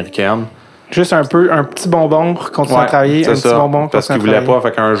dans la Ligue américaine. Juste un petit bonbon pour continuer à travailler. C'est ça. Parce qu'il voulait pas.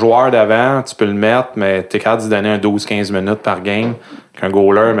 Fait qu'un joueur d'avant, tu peux le mettre, mais t'es capable d'y donner un 12-15 minutes par game. Qu'un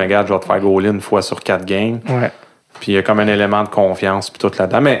goaler, mais regarde, je vais te faire goaler une fois sur 4 games. Ouais. Puis il y a comme un élément de confiance puis tout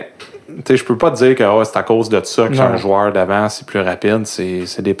là-dedans. Mais tu sais, je peux pas te dire que c'est à cause de ça qu'un joueur d'avant, c'est plus rapide.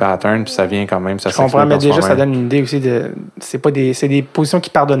 C'est des patterns, puis ça vient quand même. Ça je comprends, mais déjà, ça donne une idée aussi de. C'est des positions qui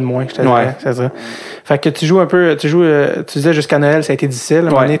pardonnent moins, je te dirais. C'est-à-dire. Fait que tu joues un peu. Tu disais jusqu'à Noël, ça a été difficile.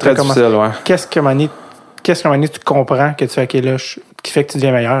 Ouais, très difficile, ouais. Qu'est-ce qu'à un moment donné, tu comprends que tu fais, OK, là, qui fait que tu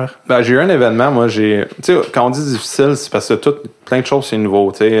deviens meilleur? Ben, j'ai eu un événement, moi, tu sais, quand on dit difficile, c'est parce que plein de choses, c'est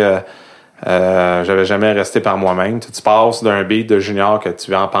nouveau, tu sais. J'avais jamais resté par moi-même. Tu passes d'un beat de junior que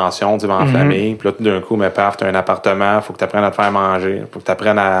tu vas en pension, tu vas en famille, puis là, tout d'un coup, mais paf, tu as un appartement, faut que tu apprennes à te faire manger, faut que tu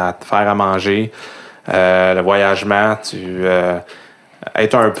apprennes à te faire à manger, le voyagement,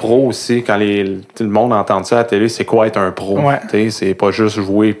 être un pro aussi, quand tout le monde entend ça à la télé, c'est quoi être un pro? Ouais. C'est pas juste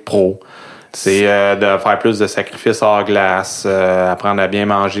jouer pro. C'est de faire plus de sacrifices hors glace, apprendre à bien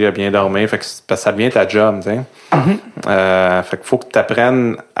manger, à bien dormir. Fait que ça devient ta job, tu sais. Fait qu'il faut que tu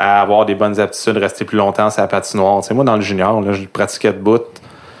apprennes à avoir des bonnes aptitudes, rester plus longtemps sur la patinoire. Tu sais, moi, dans le junior, là, je pratiquais debout,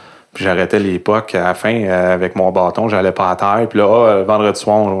 puis j'arrêtais les pucks. À la fin, avec mon bâton, j'allais pas à terre. Puis là, vendredi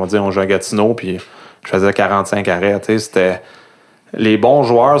soir, on va dire, on jouait à Gatineau, puis je faisais 45 arrêts. Tu sais, c'était... Les bons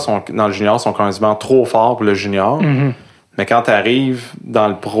joueurs dans le junior sont quasiment trop forts pour le junior. Mais quand tu arrives dans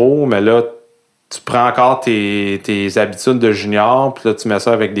le pro, mais là, tu prends encore tes habitudes de junior, puis là, tu mets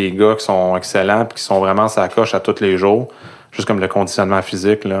ça avec des gars qui sont excellents, puis qui sont vraiment sa coche à tous les jours. Juste comme le conditionnement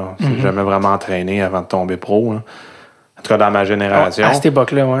physique, là. C'est jamais vraiment entraîné avant de tomber pro, là. En tout cas, dans ma génération. À cette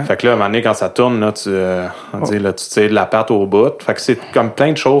époque-là, ouais. Fait que là, à un moment donné, quand ça tourne, là, tu tires de la patte au bout. Fait que c'est comme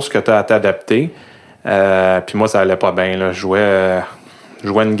plein de choses que tu as à t'adapter. Puis moi, ça allait pas bien, là. Je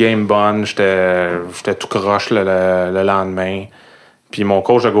jouais une game bonne, j'étais tout croche le lendemain. Puis mon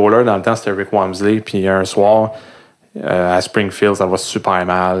coach de goaler, dans le temps, c'était Rick Wamsley. Puis un soir, à Springfield, ça va super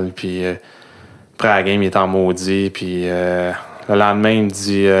mal. Puis après la game, il est en maudit. Puis le lendemain, il me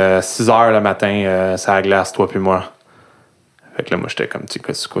dit 6 heures le matin, ça la glace, toi puis moi. Fait que là, moi, j'étais comme, tu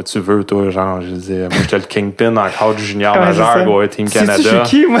sais, quoi tu veux, toi? Genre, je disais, moi, j'étais le kingpin encore du junior majeur, goaler Team Canada. C'est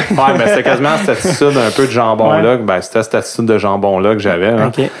qui, moi? Ouais, mais c'était quasiment cette attitude un peu de jambon-là. Ben, c'était cette attitude de jambon-là que j'avais.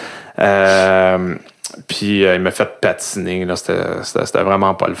 Hein. OK. Puis il m'a fait patiner. Là. C'était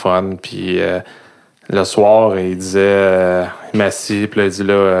vraiment pas le fun. Puis le soir, il disait, il m'a assis, puis là, il dit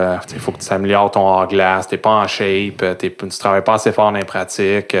là, il faut que tu t'améliores ton hors-glace, t'es pas en shape, tu travailles pas assez fort dans les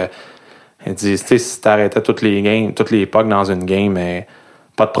pratiques. Il dit, tu sais, si t'arrêtais toutes les pucks dans une game,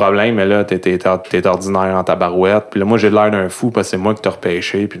 pas de problème, mais là, t'es ordinaire en tabarouette. Puis là, moi, j'ai l'air d'un fou parce que c'est moi qui t'ai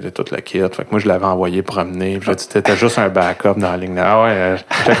repêché, puis tout le kit. Fait que moi, je l'avais envoyé promener. Puis j'ai dit, t'étais juste un backup dans la ligne. Ah ouais,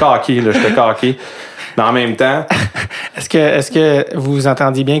 j'étais cocky. Mais en même temps... Est-ce que vous vous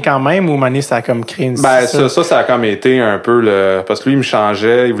entendiez bien quand même ou Mané, ça a comme créé une... Ben, ça a comme été un peu le... Parce que lui,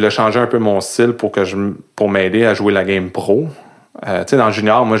 il voulait changer un peu mon style pour m'aider à jouer la game pro. Tu sais, dans le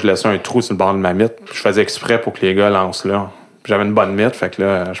junior, moi, je laissais un trou sur le bord de ma mythe. Je faisais exprès pour que les gars lancent là. J'avais une bonne mythe, fait que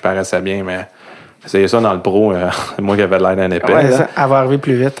là, je paraissais bien, mais j'essayais ça dans le pro. Moi qui avais l'air d'un épais. Ouais, ça va arriver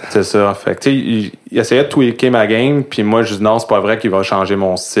plus vite. C'est ça. Fait que, tu sais, il essayait de tweaker ma game, puis moi, je dis non, c'est pas vrai qu'il va changer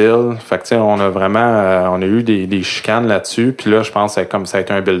mon style. Fait que, tu sais, on a vraiment, on a eu des chicanes là-dessus, puis là, je pense que comme ça a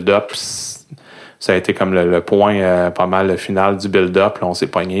été un build-up, ça a été comme le point pas mal le final du build-up. Là, on s'est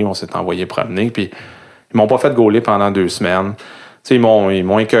pogné, on s'est envoyé promener, puis ils m'ont pas fait gauler pendant 2 semaines. Tu sais, ils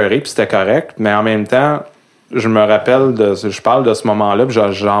m'ont écœuré, puis c'était correct, mais en même temps, je me rappelle je parle de ce moment-là, puis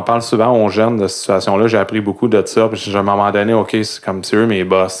j'en parle souvent aux jeunes de cette situation-là. J'ai appris beaucoup de ça, puis à un moment donné, OK, c'est comme c'est eux mes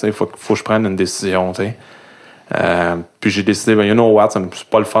boss, il faut que je prenne une décision, tu sais. Puis j'ai décidé, you know what, c'est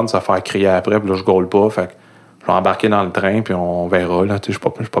pas le fun de se faire crier après, puis là, je goal pas, fait que je vais embarquer dans le train, puis on verra, là, tu sais,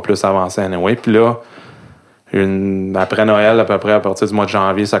 je suis pas plus avancé anyway. Puis là, après Noël, à peu près, à partir du mois de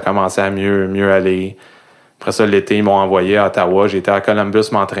janvier, ça commençait à mieux aller. Après ça, l'été, ils m'ont envoyé à Ottawa. J'étais à Columbus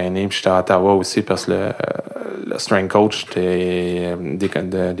m'entraîner, puis j'étais à Ottawa aussi parce que le strength coach des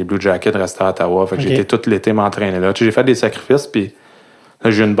Blue Jackets restait à Ottawa. Fait que j'étais tout l'été m'entraîner là. Tu sais, j'ai fait des sacrifices, puis là,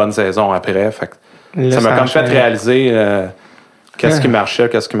 j'ai eu une bonne saison après. Fait que ça m'a comme fait réaliser qu'est-ce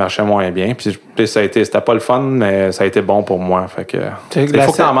qui marchait moins bien. Puis c'était pas le fun, mais ça a été bon pour moi. Fait que il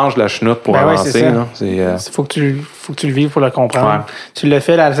faut que tu en manges de la chenoute pour avancer. Il faut que tu le vives pour le comprendre. Ouais. Tu l'as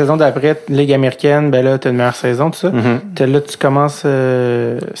fait la saison d'après, Ligue américaine, ben là, tu as une meilleure saison, tout ça. Mm-hmm. Là, tu commences...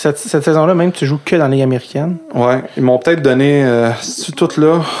 cette saison-là, même, tu joues que dans la Ligue américaine. Ouais. Ils m'ont peut-être donné... c'est tout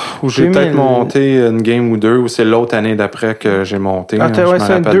là, où j'ai peut-être monté une game ou 2, ou c'est l'autre année d'après que j'ai monté. Ah, je me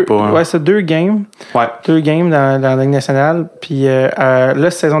rappelle pas. Ouais, c'est 2 games. Ouais. 2 games dans la Ligue nationale. Puis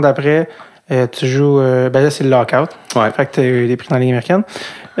là, saison d'après, tu joues... ben là, c'est le lockout. Ouais. Fait que t'es pris dans la Ligue américaine.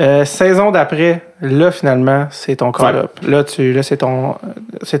 Saison d'après, là, finalement, c'est ton call-up. Ouais. Là, c'est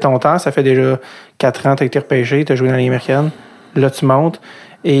ton temps. Ça fait déjà 4 ans que tu as été repêché, tu as joué dans la Ligue américaine. Là, tu montes.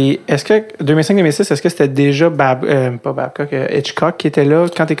 Et est-ce que, 2005-2006, est-ce que c'était déjà pas Babcock, Hitchcock qui était là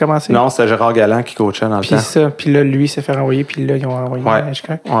quand tu as commencé? Non, c'était Gérard Galland qui coachait dans le temps. Puis là, lui s'est fait renvoyer, puis là, ils ont envoyé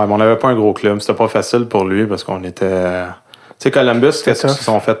Hitchcock. Ouais, mais on n'avait pas un gros club. C'était pas facile pour lui parce qu'on était... Tu sais, Columbus, qu'est-ce qu'ils se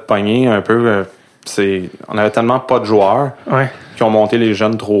sont fait pogner un peu... on avait tellement pas de joueurs qui ont monté les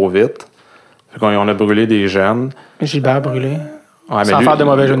jeunes trop vite. On a brûlé des jeunes. Gilbert brûlé. Ouais, sans faire de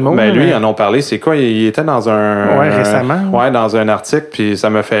mauvais jeu de mots. Mais lui, ils en ont parlé. C'est quoi? Il était dans un... Ouais, récemment. Dans un article. Puis ça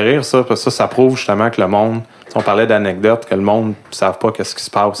me fait rire, ça. Parce que ça prouve justement que le monde... On parlait d'anecdotes, que le monde ne savent pas qu'est-ce qui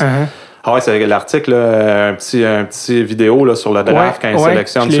se passe. Uh-huh. Ah ouais, c'est l'article, un petit vidéo là, sur le draft quand il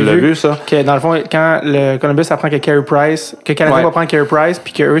sélectionne. Tu l'as vu, ça? Que dans le fond, quand le Columbus apprend que Carey Price, que Canadien va prendre Carey Price,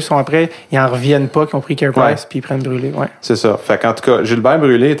 puis qu'eux sont après, ils en reviennent pas, qu'ils ont pris Carey Price, puis ils prennent Brûlé. Ouais. C'est ça. Fait qu'en tout cas, Gilbert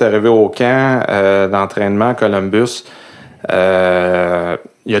Brûlé est arrivé au camp d'entraînement à Columbus.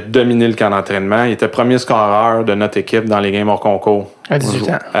 Il a dominé le camp d'entraînement. Il était premier scoreur de notre équipe dans les games hors concours. À 18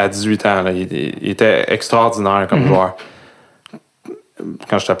 ans. À 18 ans. Là. Il était extraordinaire comme joueur.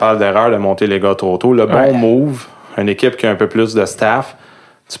 Quand je te parle d'erreur de monter les gars trop tôt, le bon move, une équipe qui a un peu plus de staff,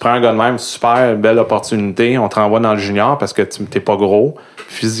 tu prends un gars de même, super belle opportunité, on te renvoie dans le junior parce que t'es pas gros.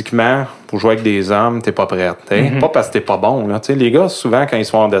 Physiquement, pour jouer avec des hommes, t'es pas prêt. Pas parce que t'es pas bon. Là. Les gars, souvent, quand ils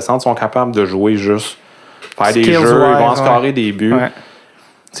sont en descente, sont capables de jouer juste, faire des jeux, ils vont en scorer des buts. Ouais.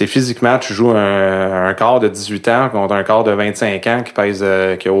 C'est physiquement, tu joues un quart de 18 ans contre un quart de 25 ans qui pèse,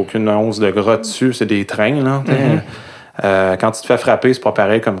 qui a aucune once de gras dessus, c'est des trains, là. Quand tu te fais frapper, c'est pas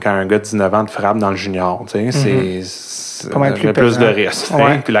pareil comme quand un gars de 19 ans te frappe dans le junior. C'est plus de risques.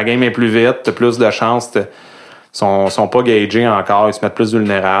 Puis la game est plus vite, t'as plus de chances. Sont pas gagés encore, ils se mettent plus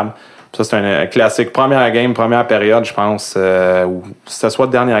vulnérables. Ça, c'est un classique. Première période, je pense, où c'était soit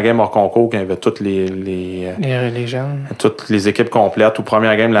la dernière game hors concours qu'il y avait toutes les jeunes. Toutes les équipes complètes, ou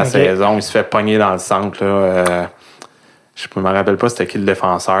première game de la saison, il se fait pogner dans le centre. Là, je me rappelle pas c'était qui le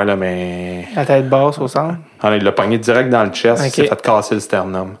défenseur, là, mais... La tête basse au centre? Ah, il l'a pogné direct dans le chest, il s'est fait casser le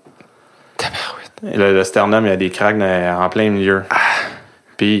sternum. Tabarouette. Le sternum, il y a des craques en plein milieu.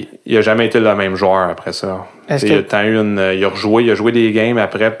 Puis il a jamais été le même joueur après ça. Il a rejoué, il a joué des games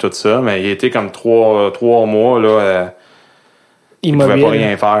après tout ça, mais il a été comme 3 mois là. Il pouvait pas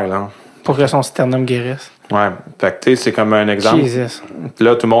rien faire là. Pour que son sternum guérisse. Ouais. Fait que c'est comme un exemple. Jesus.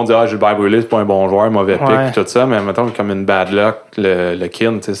 Là, tout le monde dit Gilbert Brûlé, c'est pas un bon joueur, mauvais pick et tout ça, mais mettons comme une bad luck, le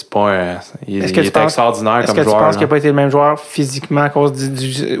Kin, c'est pas il est extraordinaire comme joueur. Est-ce que tu penses qu'il n'a pas été le même joueur physiquement à cause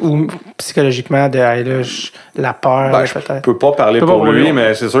ou psychologiquement de la peur? Peut-être? Je peux pas parler pour lui,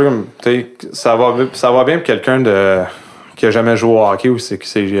 mais c'est sûr que ça va bien pour quelqu'un qui a jamais joué au hockey ou qui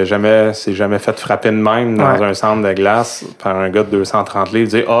s'est jamais fait frapper de même dans un centre de glace par un gars de 230 livres,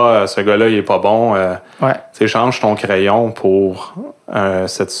 dire ce gars-là il est pas bon, change ton crayon pour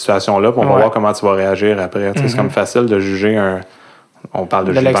cette situation-là, puis on va voir comment tu vas réagir après. C'est comme facile de juger on parle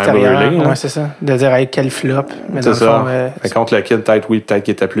de Gilbert Brûlé. Ouais, c'est ça. De dire quel flop. Mais c'est ça. Contre le kid, peut-être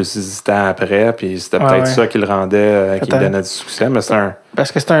qu'il était plus hésitant après, puis c'était peut-être ça qui le rendait, qui lui donnait du succès, mais c'est un...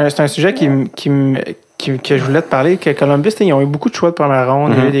 Parce que c'est un sujet que je voulais te parler, que Columbus, ils ont eu beaucoup de choix de première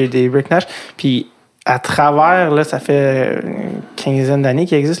ronde, il y a eu des Rick Nash, puis à travers, là, ça fait une quinzaine d'années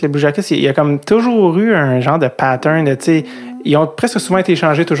qu'il existe, les Blue Jackets, il y a comme toujours eu un genre de pattern de, tu sais, ils ont presque souvent été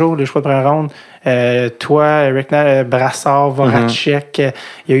échangés toujours, les choix de première ronde. Toi, Rick Nash, Brassard, Voracek,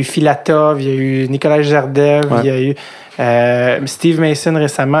 il y a eu Filatov, il y a eu Nikolai Zerdev, il y a eu Steve Mason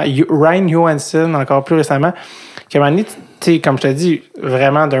récemment, Ryan Johansson encore plus récemment, qu'à un moment donné, tu sais, comme je te dis,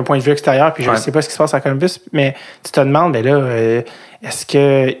 vraiment d'un point de vue extérieur, puis je ne sais pas ce qui se passe à Columbus, mais tu te demandes, ben là, est-ce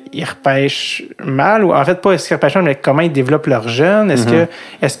qu'ils repêchent mal? Ou en fait, pas est-ce qu'ils repêchent mal, mais comment ils développent leurs jeunes?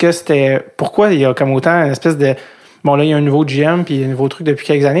 Est-ce que c'était... Pourquoi il y a comme autant une espèce de... Bon, là, il y a un nouveau GM, puis il y a un nouveau truc depuis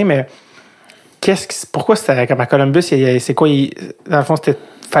quelques années, mais pourquoi c'était comme à Columbus? C'est quoi? Dans le fond,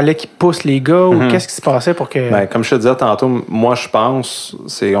 fallait qu'ils poussent les gars ou qu'est-ce qui se passait pour que... Ben, comme je te disais tantôt, moi, je pense,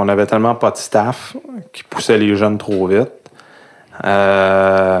 on avait tellement pas de staff qui poussait les jeunes trop vite.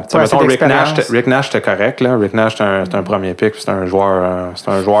 Mettons, Rick Nash était correct. Là. Rick Nash, c'est un premier pick. C'est un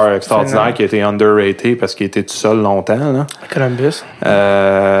joueur extraordinaire qui a été underrated parce qu'il était tout seul longtemps. Là. Columbus.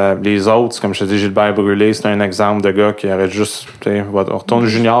 Les autres, comme je te dis, Gilbert Brûlé, c'est un exemple de gars qui aurait juste... Retourne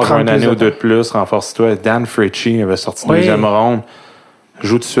junior, une année ou deux de plus, renforce-toi. Dan Fritchie avait sorti deuxième ronde.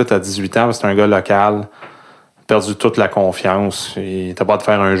 Joue tout de suite à 18 ans, c'est un gars local. Perdu toute la confiance. Il n'était pas de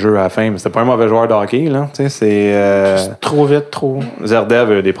faire un jeu à la fin, mais c'était pas un mauvais joueur de hockey. Là. Trop vite, trop.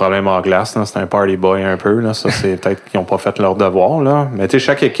 Zerdev a eu des problèmes en glace. Là. C'est un party boy un peu. Là. Ça, c'est peut-être qu'ils n'ont pas fait leur devoir. Là. Mais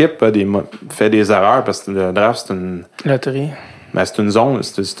chaque équipe fait des erreurs parce que le draft, c'est une... Loterie. Ben, c'est une zone,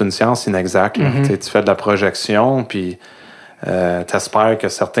 c'est une science inexacte. Tu fais de la projection, puis t'espères que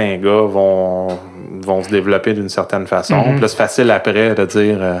certains gars vont se développer d'une certaine façon. Puis là, c'est facile après de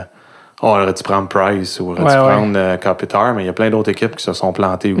dire... on aurait dû prendre Price ou aurait dû prendre Kopitar, mais il y a plein d'autres équipes qui se sont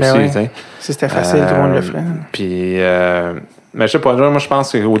plantées aussi. Si c'était facile, tout le monde le ferait. Puis, mais je sais pas, moi je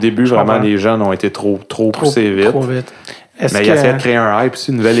pense qu'au début, vraiment, les jeunes ont été trop poussés vite. Trop vite. Mais il essaie de créer un hype,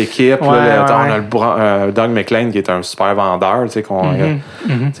 une nouvelle équipe. On a le Doug McLean qui est un super vendeur.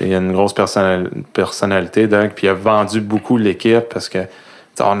 Il y a une grosse personnalité, Doug, puis il a vendu beaucoup l'équipe parce que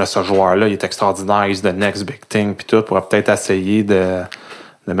on a ce joueur-là, il est extraordinaire, il est the next big thing, puis tout, pour peut-être essayer de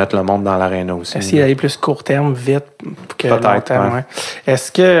mettre le monde dans l'aréna aussi. Essayer d'aller plus court terme, vite, que long terme. Ouais.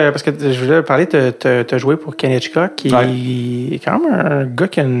 Est-ce que, parce que je voulais parler, tu as joué pour Ken Hitchcock, qui est quand même un gars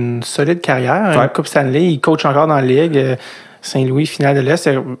qui a une solide carrière, une Coupe Stanley, il coach encore dans la Ligue, Saint-Louis, finale de l'Est.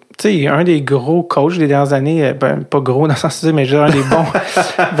 Tu sais, un des gros coachs des dernières années, pas gros dans le sens de mais un des bons,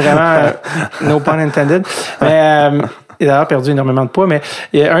 vraiment, no pun intended. Mais... il a d'ailleurs perdu énormément de poids, mais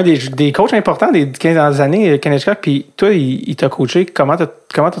il y a un des coachs importants des 15 dernières années, Ken Hitchcock, puis toi, il t'a coaché. Comment t'as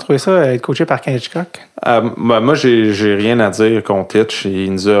trouvé ça, être coaché par Ken Hitchcock? Moi, j'ai rien à dire contre Hitch.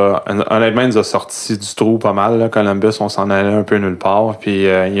 Honnêtement, il nous a sorti du trou pas mal. Là. Columbus, on s'en allait un peu nulle part. Puis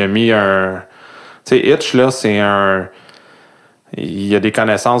il a mis un... Tu sais, Hitch, là, c'est un... Il a des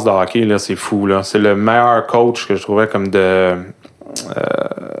connaissances de hockey, là, c'est fou. Là. C'est le meilleur coach que je trouvais comme de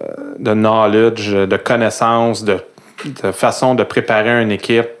knowledge, de connaissances, de façon de préparer une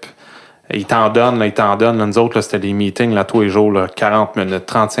équipe. Il t'en donne. Nous autres, là, c'était des meetings là, tous les jours, là, 40 minutes,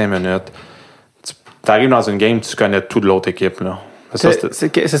 35 minutes. Tu arrives dans une game, tu connais tout de l'autre équipe. Là.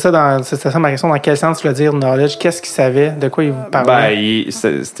 C'est ça ma question. Dans quel sens tu veux dire knowledge? Qu'est-ce qu'il savait? De quoi il vous parlait? Hitch,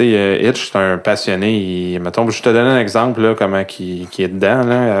 c'est un passionné. Mettons, je te donne un exemple, là, comment qui est dedans.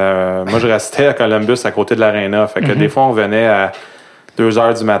 Là. Moi, je restais à Columbus, à côté de l'aréna. Fait que des fois, on venait à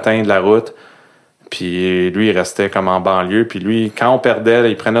 2h du matin de la route. Puis lui, il restait comme en banlieue. Puis lui, quand on perdait, là,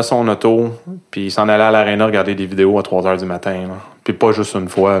 il prenait son auto, puis il s'en allait à l'aréna regarder des vidéos à 3h du matin. Là. Puis pas juste une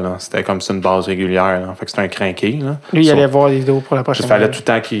fois. Là. C'était comme sur une base régulière. Là. Fait que c'était un crinqué. Là. Lui, il allait voir les vidéos pour la prochaine fois. Il fallait tout le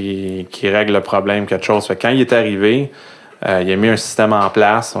temps qu'il règle le problème, quelque chose. Fait que quand il est arrivé, Il a mis un système en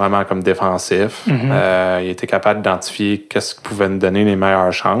place, vraiment comme défensif. Il était capable d'identifier qu'est-ce qui pouvait nous donner les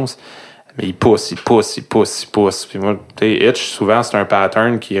meilleures chances. Mais il pousse. Puis moi, tu sais, Hitch, souvent, c'est un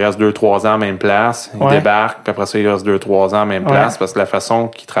pattern qui reste 2-3 ans à la même place. Il débarque, puis après ça, il reste 2-3 ans à la même place parce que la façon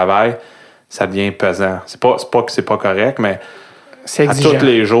qu'il travaille, ça devient pesant. C'est pas que c'est pas correct, mais à tous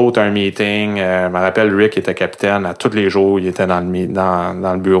les jours, tu as un meeting. Je me rappelle, Rick était capitaine. À tous les jours, il était dans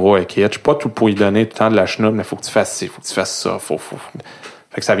le bureau avec Hitch. Pas tout pour lui donner tout le temps de la chenoute, mais il faut que tu fasses ci, faut que tu fasses ça.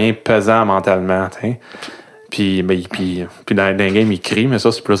 Fait que ça devient pesant mentalement, tu sais. Puis dans le game, il crie, mais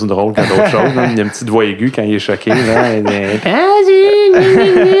ça, c'est plus drôle que d'autres choses. Hein. Il y a une petite voix aiguë quand il est choqué. Là.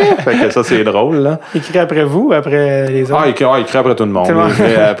 Fait que ça, c'est drôle. Là. Il crie après vous ou après les autres? Il crie après tout le monde.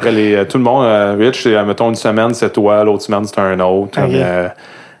 Après tout le monde. Rich, mettons une semaine, c'est toi. L'autre semaine, c'est un autre. Okay.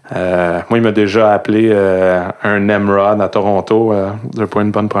 Moi, il m'a déjà appelé un Nemrod à Toronto pour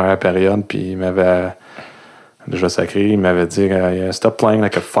une bonne première période. Puis il m'avait déjà sacré. Il m'avait dit « Stop playing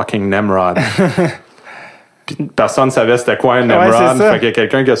like a fucking Nemrod ». Personne ne savait c'était quoi un Nemrod. Fait qu'il y a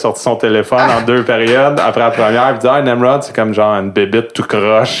quelqu'un qui a sorti son téléphone en 2 périodes après la première et dit Nemrod, c'est comme genre une bébite tout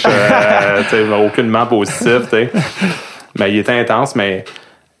croche, aucunement positif. T'sais. Mais il était intense, mais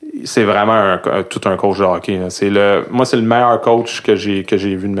c'est vraiment tout un coach de hockey. Moi, c'est le meilleur coach que j'ai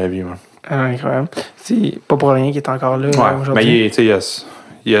vu de ma vie. Moi. Incroyable. C'est pas pour rien qu'il est encore là aujourd'hui.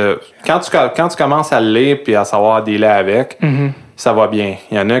 Mais quand tu commences à le lire et à savoir dealer avec, ça va bien.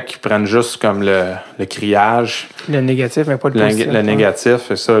 Il y en a qui prennent juste comme le criage. Le négatif, mais pas le positif. Le négatif,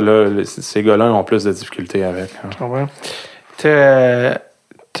 et ça, là, ces gars-là ont plus de difficultés avec. Je comprends.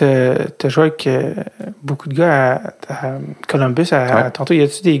 T'as joué avec beaucoup de gars à Columbus. Tantôt, y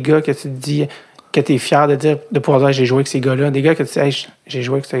a-tu des gars que tu te dis que t'es fier de dire, de pouvoir dire j'ai joué avec ces gars-là? Des gars que tu dis hey, j'ai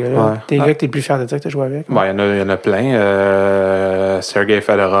joué avec ces gars-là. Ouais. Des gars que t'es plus fier de dire que t'as joué avec? Il y en a plein. Sergei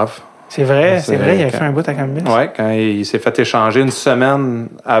Fedorov. C'est vrai, il a fait un bout à Columbus. Oui, quand il s'est fait échanger une semaine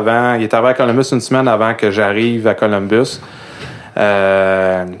avant, il était arrivé à Columbus une semaine avant que j'arrive à Columbus.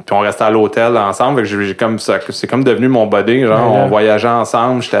 Puis on restait à l'hôtel ensemble. C'est comme devenu mon buddy. Genre, on voyageait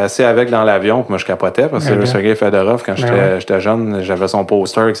ensemble, j'étais assis avec dans l'avion, puis moi je capotais parce que Sergei Fedorov, quand j'étais jeune, j'avais son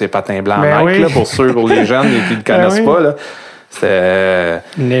poster avec ses patins blancs Nike, là, pour les jeunes qui ne le connaissent pas. Là. C'était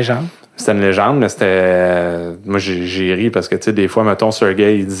une légende. C'était une légende, mais c'était... Moi, j'ai ri parce que, tu sais, des fois, mettons,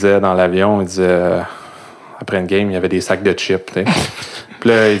 Sergei, il disait dans l'avion, il disait... après une game, il y avait des sacs de chips, tu sais. Puis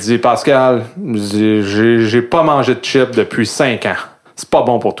là, il dit, Pascal, j'ai pas mangé de chips depuis 5 ans. C'est pas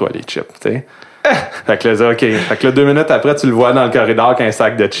bon pour toi, les chips, tu sais. Fait que là, OK. Fait que là, 2 minutes après, tu le vois dans le corridor avec un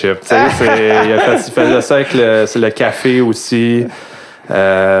sac de chips, tu sais. Il faisait ça avec le café aussi.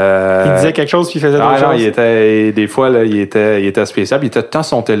 Il disait quelque chose puis il faisait d'autres choses. Des fois, là, il était spécial. Il était tout le temps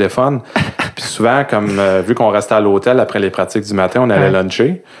sur son téléphone. Puis souvent, comme vu qu'on restait à l'hôtel après les pratiques du matin, on allait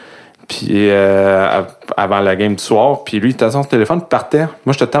luncher. Puis avant la game du soir. Puis lui, il était sur son téléphone, il partait.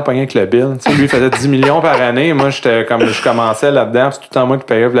 Moi, j'étais tout le temps pogné avec le bill. Tu sais, lui, il faisait 10 millions par année. Moi, je commençais là-dedans. C'est tout le temps moi qui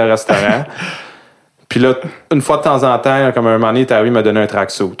payais pour le restaurant. Puis là, une fois de temps en temps, comme un moment donné, il est arrivé, il m'a donné un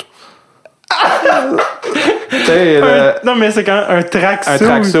tracksuit. Non, mais c'est quand même un tracksuit. Un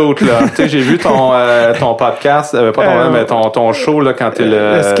tracksuit, là. Tu sais, j'ai vu ton podcast, mais ton show, là, quand t'es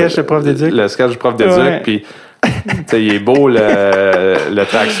le sketch de prof d'éduc. Le sketch de prof d'éduc, puis tu sais, il est beau, le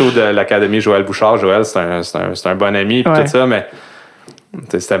tracksuit de l'Académie Joël Bouchard. Joël, c'est un bon ami, puis tout ça, mais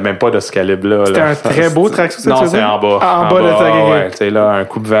c'était même pas de ce calibre-là. C'était un très beau tracksuit, ça? Non, c'est en bas. En bas, le tracksuit. Ouais, tu sais, là, un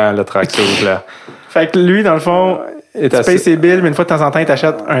coup de vent, le tracksuit, là. Fait que lui, dans le fond... Tu payes ses billes, mais une fois de temps en temps, il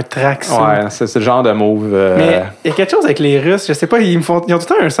t'achète un tracksuit. Ouais, c'est le genre de move. Mais il y a quelque chose avec les Russes, je sais pas, ils ont tout le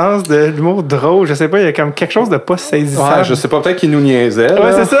temps un sens de l'humour drôle, je sais pas, il y a comme quelque chose de pas saisissable. Ouais, je sais pas, peut-être qu'ils nous niaisaient.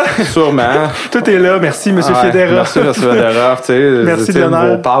 Ouais, c'est ça. Sûrement. Tout est là, merci, M. Federer. Merci, M. Federer. Tu sais, merci, Lionel.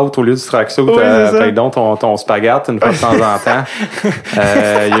 Vos pâtes au lieu du tracksuit, paye donc ton spaghette une fois de temps en temps.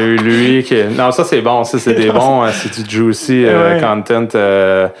 Il y a eu lui qui... Non, ça, c'est bon. Ça, c'est des bons. C'est du juicy content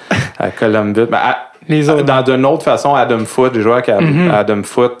à Columbus. Dans d'une autre façon, Adam Foote, j'ai joué avec Adam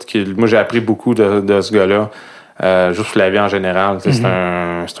Foote, moi j'ai appris beaucoup de ce gars-là, juste la vie en général. C'est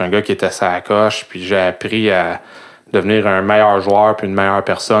un gars qui était sa coche, puis j'ai appris à devenir un meilleur joueur puis une meilleure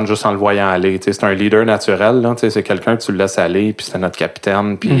personne juste en le voyant aller. C'est un leader naturel, là, c'est quelqu'un que tu le laisses aller, puis c'était notre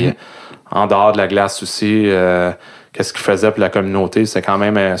capitaine, puis en dehors de la glace aussi, qu'est-ce qu'il faisait pour la communauté, c'est quand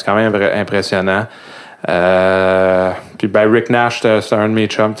même impressionnant. Puis Rick Nash, c'est un de mes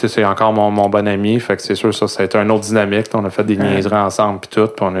chums, c'est encore mon bon ami, fait que c'est sûr ça a été une autre dynamique. On a fait des niaiseries ensemble puis tout,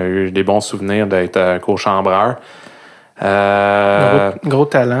 puis on a eu des bons souvenirs d'être co-chambreur. Gros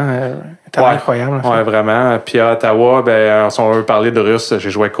talent. Incroyable. Oui, vraiment. Puis à Ottawa, si on veut parler de Russe, j'ai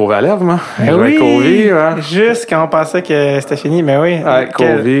joué avec Kovalev, moi. J'ai joué avec Kovi. Hein. Juste quand on pensait que c'était fini, mais oui.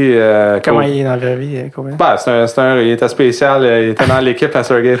 Kovi. Comment il est dans la vraie vie, Kovi? Il était spécial. Il était dans l'équipe à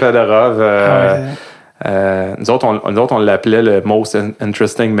Sergei Fedorov. Nous autres, on l'appelait le most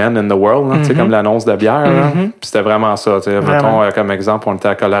interesting man in the world, là, comme l'annonce de bière. Puis c'était vraiment ça. Mettons, comme exemple, on était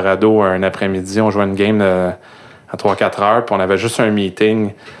à Colorado un après-midi, on jouait une game à 3-4 heures, puis on avait juste un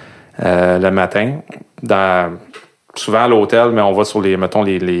meeting le matin. Souvent à l'hôtel, mais on va sur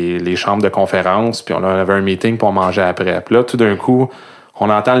les chambres de conférence, puis on avait un meeting pour manger après. Puis là, tout d'un coup, on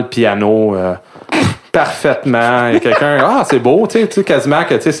entend le piano parfaitement. Il y a quelqu'un, c'est beau, tu sais, quasiment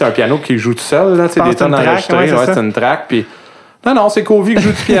que c'est un piano qui joue tout seul, là, des tonnes enregistrées. C'est une track, puis non, c'est Kovi qui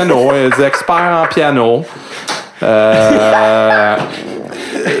joue du piano, des experts en piano. Puis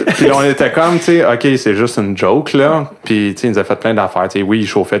là, on était comme, tu sais, OK, c'est juste une joke, là. Puis, tu sais, il nous a fait plein d'affaires. Tu sais, oui, il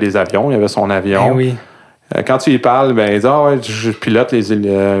chauffait des avions, il avait son avion. Oui. Quand tu y parles, il dit, je pilote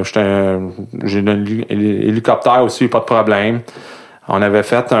j'ai un hélicoptère aussi, pas de problème. On avait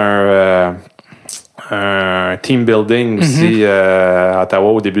fait un team building aussi à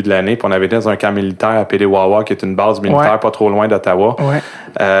Ottawa au début de l'année. Puis on avait été dans un camp militaire à Pelewawa, qui est une base militaire pas trop loin d'Ottawa.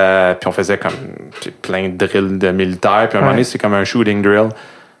 Puis on faisait comme plein de drills de militaires. Puis à un moment donné, c'est comme un shooting drill.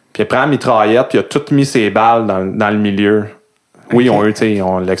 Puis il prend la mitraillette, puis il a tout mis ses balles dans le milieu. Oui, ils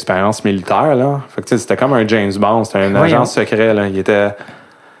ont l'expérience militaire, là. Fait que c'était comme un James Bond, c'était un agent secret, là. Il était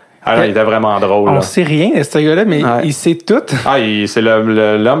vraiment drôle. On sait rien de ce gars-là, mais il sait tout. C'est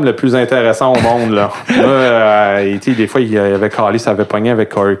l'homme le plus intéressant au monde, là. Des fois, il avait calé, ça avait pogné avec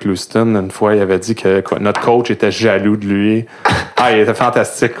Corey Clouston. Une fois, il avait dit que notre coach était jaloux de lui. Il était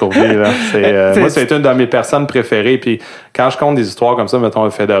fantastique, Kobe, là. Moi, c'est une de mes personnes préférées. Puis quand je compte des histoires comme ça, mettons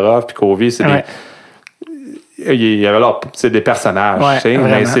Fedorov puis Kobe, c'est il y avait c'est des personnages,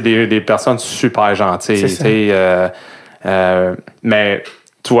 mais c'est des personnes super gentilles. Mais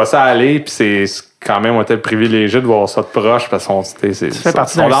tu vois ça aller, puis c'est quand même, on était privilégiés de voir ça de proche parce qu'ils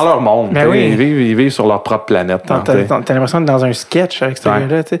sont dans leur monde. Ils vivent sur leur propre planète. T'as l'impression d'être dans un sketch avec ce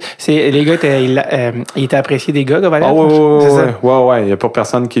gars-là. Les gars, il était apprécié des gars, Kovalev. Oui. Il n'y a pas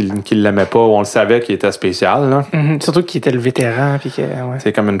personne qui l'aimait pas. On le savait qu'il était spécial. Là. Surtout qu'il était le vétéran.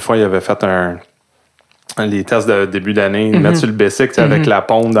 C'est comme une fois, il avait fait les tests de début d'année, mettre sur le bicycle avec la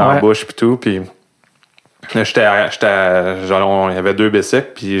pompe dans la bouche et tout. Puis il y avait 2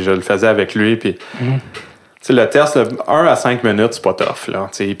 bicycles, puis je le faisais avec lui. Puis le test, 1 à 5 minutes, c'est pas tough. Là.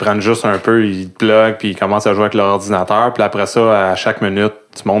 Ils prennent juste un peu, ils te plug, puis ils commencent à jouer avec l'ordinateur. Puis après ça, à chaque minute,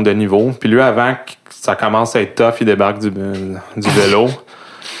 tu montes de niveau. Puis lui, avant que ça commence à être tough, il débarque du vélo.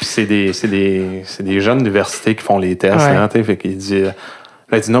 Puis c'est des jeunes d'université qui font les tests. Là, fait qu'il dit...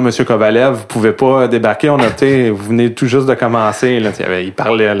 il dit non, Monsieur Kovalev, vous pouvez pas débarquer, vous venez tout juste de commencer. Là, il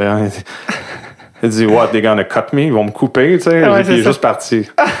parlait, là. Il dit, what, they're gonna cut me? Ils vont me couper, tu sais. Il est juste parti.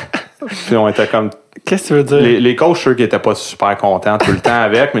 Puis on était comme. Qu'est-ce que tu veux dire? Les coachs, ceux qui étaient pas super contents tout le temps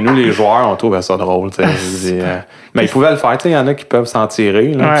avec, mais nous, les joueurs, on trouvait ça drôle, tu sais. Mais ils pouvaient le faire, tu sais. Il y en a qui peuvent s'en tirer,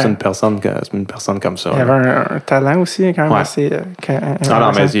 là. C'est une personne comme ça. Il y avait un talent aussi, quand même, assez.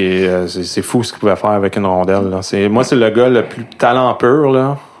 Non, mais c'est fou ce qu'il pouvait faire avec une rondelle, là. Moi, c'est le gars le plus talent pur,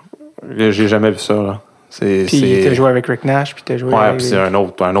 là. J'ai jamais vu ça, là. Puis t'as joué avec Rick Nash, puis t'as joué avec... puis c'est un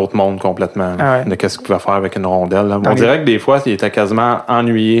autre monde complètement de qu'est-ce qu'il pouvait faire avec une rondelle. Là. On dirait que des fois, il était quasiment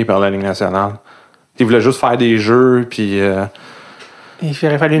ennuyé par la Ligue nationale. Il voulait juste faire des jeux, puis... il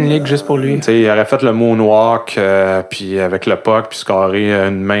aurait fallu une ligue juste pour lui. Il aurait fait le moonwalk, puis avec le puck, puis scorer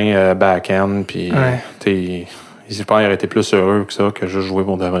une main backhand, puis... Je pense qu'il aurait été plus heureux que ça, que juste jouer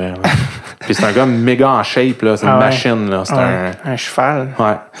pour de vrai. Puis c'est un gars méga en shape, là. C'est une machine, là. C'est un cheval.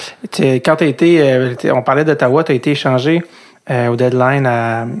 Ouais. Quand t'as été... on parlait d'Ottawa, t'as été échangé au deadline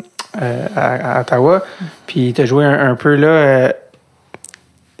à Ottawa. Puis t'as joué un peu là.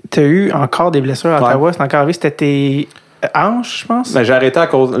 T'as eu encore des blessures à Ottawa. C'est encore arrivé. C'était tes hanches, je pense? Ben, j'ai arrêté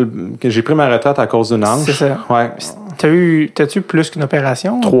j'ai pris ma retraite à cause d'une hanche. C'est ça. Ouais. T'as-tu plus qu'une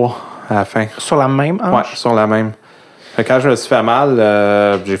opération? 3 à la fin. Sur la même hanche? Ouais, sur la même. Quand je me suis fait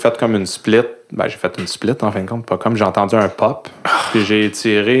mal, j'ai fait comme une split. Ben, j'ai fait une split, en fin de compte. Pas comme j'ai entendu un pop. Puis j'ai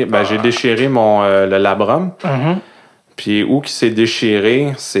déchiré le labrum. Puis où qui s'est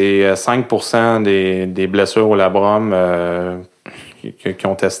déchiré, c'est 5% des blessures au labrum qui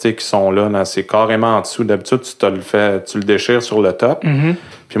ont testé qui sont là. C'est carrément en dessous. D'habitude, tu le déchires sur le top.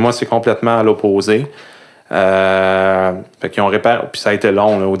 Puis moi, c'est complètement à l'opposé. Fait qu'ils ont réparé. Puis ça a été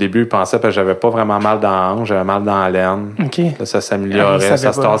long. Là. Au début, ils pensaient que j'avais pas vraiment mal dans la hanche, j'avais mal dans la laine. Okay. Là, ça s'améliorait,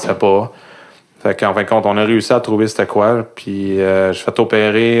 ça se tassait pas. Fait qu'en fin de compte, on a réussi à trouver c'était quoi. Puis j'ai fait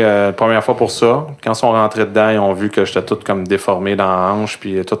opérer la première fois pour ça. Quand ils sont rentrés dedans, ils ont vu que j'étais tout comme déformé dans la hanche,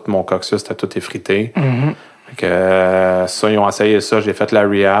 puis tout mon coccyx était tout effrité. Fait que ça, ils ont essayé ça. J'ai fait la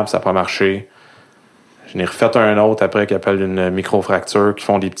rehab, ça n'a pas marché. J'en ai refait un autre après qui appelle une microfracture, qui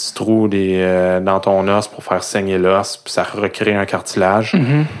font des petits trous dans ton os pour faire saigner l'os, puis ça recrée un cartilage.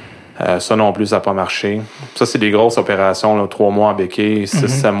 Ça non plus, ça n'a pas marché. Ça, c'est des grosses opérations, là, 3 mois en béquille,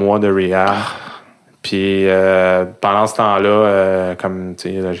 6-7 mois de rehab. Puis pendant ce temps-là, comme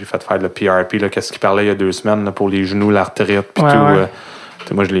j'ai fait faire le PRP, là, qu'est-ce qu'il parlait il y a 2 semaines là, pour les genoux, l'arthrite, puis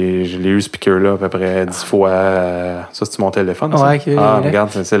tout. Moi, je l'ai eu, ce piqûre-là, à peu près 10 fois. Ça, c'est mon téléphone, ça? Okay, regarde,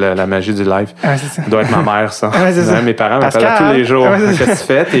 c'est la magie du live. Ça doit être ma mère, ça. C'est ça. Mes parents m'appellent tous les jours. Qu'est-ce que tu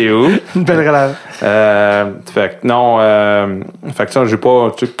fais? T'es où? Une belle relève. Fait que non, fait que ça, j'ai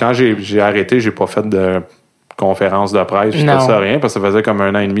pas... Quand j'ai arrêté, j'ai pas fait de conférence de presse, puis tout ça, rien, parce que ça faisait comme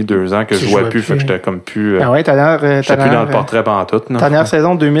 1 an et demi, 2 ans que je jouais plus, fait que j'étais comme plus... j'étais plus dans le portrait pantoute. Ta dernière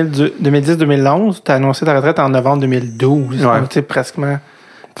saison 2010-2011, t'as annoncé ta retraite en novembre 2012. Ouais. Tu sais, presquement...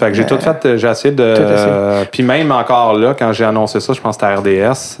 Fait que j'ai tout fait, j'ai essayé de... Puis même encore là, quand j'ai annoncé ça, je pense que c'était à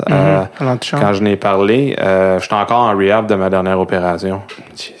RDS, quand je n'ai parlé, j'étais encore en rehab de ma dernière opération.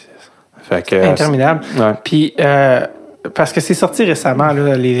 Jesus. Fait que... Interminable. Ouais. Puis, parce que c'est sorti récemment,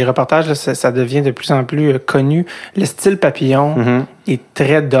 là, les reportages, là, ça devient de plus en plus connu. Le style papillon est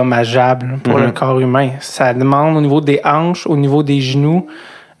très dommageable pour le corps humain. Ça demande au niveau des hanches, au niveau des genoux,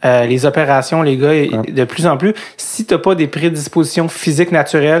 les opérations, les gars, de plus en plus. Si tu n'as pas des prédispositions physiques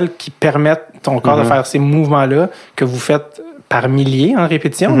naturelles qui permettent ton corps de faire ces mouvements-là que vous faites par milliers en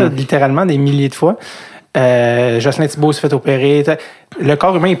répétition, là, littéralement des milliers de fois. Jocelyn Thibault s'est fait opérer. Le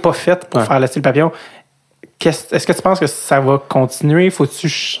corps humain n'est pas fait pour faire le style papillon. Est-ce que tu penses que ça va continuer?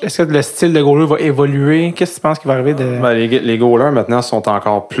 Est-ce que le style de goaler va évoluer? Qu'est-ce que tu penses qui va arriver de... Ben, les goalers, maintenant, sont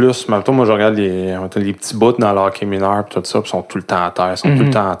encore plus... Moi, je regarde les petits bouts dans l'hockey mineur et tout ça, puis sont tout le temps à terre. Tout le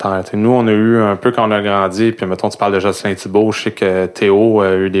temps à terre. T'sais, nous, on a eu un peu quand on a grandi, puis mettons, tu parles de Jocelyn Thibault, je sais que Théo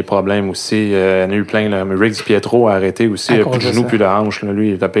a eu des problèmes aussi. Il y en a eu plein. Là. Riggs Pietro a arrêté aussi. Il a plus de genoux, plus de hanches. Lui,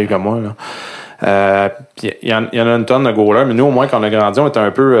 il est tapé comme moi. Il y en a une tonne de goalers, mais nous, au moins, quand on a grandi, on était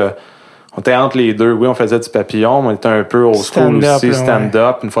un peu... on était entre les deux. Oui, on faisait du papillon, mais on était un peu old school aussi,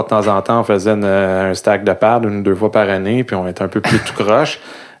 stand-up. Une fois de temps en temps, on faisait un stack de pads 1 ou 2 fois par année, puis on était un peu plus tout croche.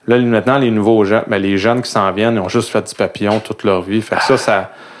 Là, maintenant, les nouveaux jeunes, les jeunes qui s'en viennent, ils ont juste fait du papillon toute leur vie. Fait que ça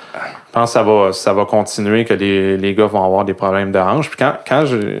je pense que ça va continuer, que les gars vont avoir des problèmes de hanche. Puis quand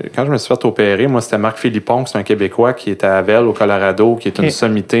je me suis fait opérer, moi, c'était Marc Philippon, c'est un Québécois qui était à Velle, au Colorado, qui est une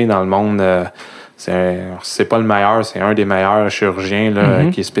sommité dans le monde... c'est pas le meilleur, c'est un des meilleurs chirurgiens là,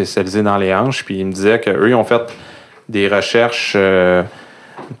 qui est spécialisé dans les hanches. Puis il me disait qu'eux, ils ont fait des recherches.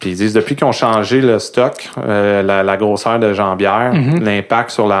 Puis ils disent depuis qu'ils ont changé le stock, la grosseur de jambière,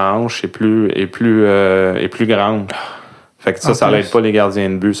 l'impact sur la hanche est plus grande. Fait que ça l'aide pas les gardiens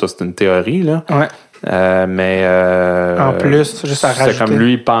de but. Ça, c'est une théorie, là. Ouais. Mais en plus, juste à rajouter. C'est comme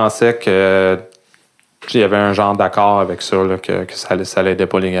lui, il pensait que il y avait un genre d'accord avec ça, là, que ça l'aidait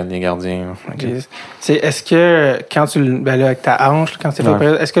pas les gardiens. Okay. Est-ce que quand là, avec ta hanche, quand tu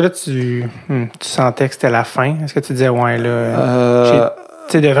fait est-ce que là tu sentais que c'était la fin? Est-ce que tu disais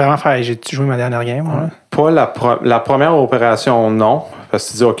tu sais, de vraiment faire j'ai-tu joué ma dernière game? Pas la première opération, non. Parce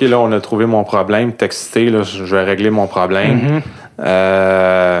que tu dis, OK, là, on a trouvé mon problème, t'es excité, là, je vais régler mon problème. Puis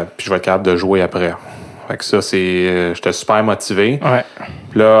je vais être capable de jouer après. Fait que ça, j'étais super motivé. Ouais.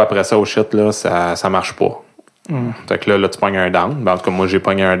 Puis là, après ça, au shit, là, ça marche pas. Fait que là, tu pognes un down. Ben, en tout cas, moi, j'ai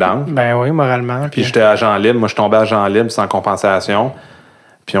pogné un down. Ben oui, moralement. Puis j'étais agent libre. Moi, je tombais agent libre sans compensation.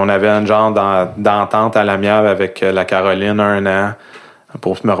 Puis on avait un genre d'entente à l'amiable avec la Caroline 1 an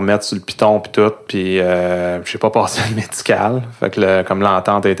pour me remettre sur le piton puis tout. Puis j'ai pas passé le médical. Fait que comme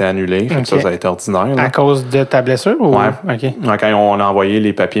l'entente a été annulée. Fait que ça a été ordinaire. Là. À cause de ta blessure? Ou... Ouais. OK. Quand on a envoyé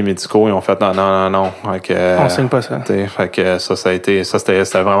les papiers médicaux, ils ont fait non. Fait que, on signe pas ça. Fait que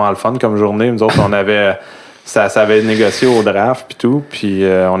c'était vraiment le fun comme journée. Nous autres, on avait... Ça avait négocié au draft puis tout. Puis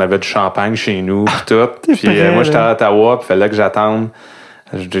on avait du champagne chez nous puis tout. Puis moi, j'étais à Ottawa. Puis il fallait que j'attende.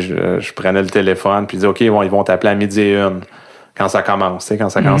 Je prenais le téléphone. Puis je disais, OK, ils vont t'appeler à 12h01. Quand ça commence, quand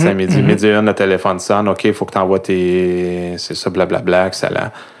ça commence à midi. 12h01, le téléphone sonne. OK, il faut que tu envoies tes... C'est ça, blablabla,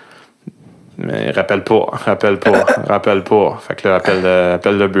 excellent. Mais rappelle pas. Fait que là,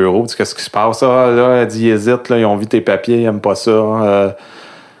 appelle le bureau. Dis, qu'est-ce qui se passe? Là, elle dit, hésite, là, ils ont vu tes papiers, ils aiment pas ça.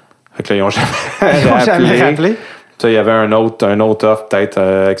 Fait que là, ils ont jamais rappelé. Il y avait un autre offre, peut-être,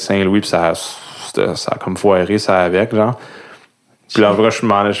 avec Saint-Louis, puis ça a comme foiré, ça avec, genre. Puis là, en vrai,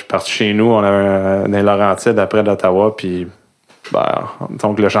 je suis parti chez nous, on avait dans les Laurentides, après d'Ottawa, puis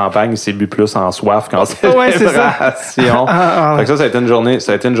donc le champagne, il s'est bu plus en soif qu'en célébration. Fait que ça a été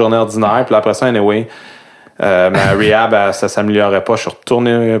une journée ordinaire. Puis après ça, anyway, ma rehab, ça s'améliorait pas. Je suis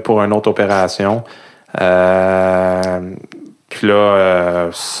retourné pour une autre opération. Puis là,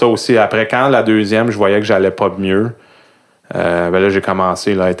 ça aussi, après, quand la deuxième, je voyais que j'allais pas mieux, là, j'ai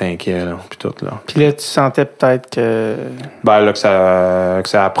commencé là, à être inquiet. Là, puis tout, là. Puis là, tu sentais peut-être que... Là, que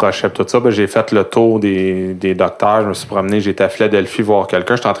ça approchait tout ça. J'ai fait le tour des docteurs. Je me suis promené, j'étais à Philadelphie voir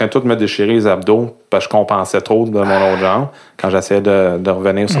quelqu'un. J'étais en train de tout me déchirer les abdos parce que je compensais trop de mon autre jambe quand j'essayais de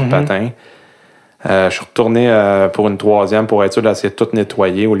revenir sur le patin. Je suis retourné pour une troisième pour être sûr d'essayer de tout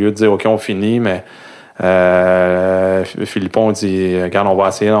nettoyer au lieu de dire « OK, on finit », mais Philippon dit « Regarde, on va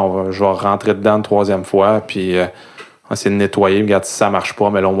essayer, je vais rentrer dedans une troisième fois, puis on va essayer de nettoyer. Regarde, si ça marche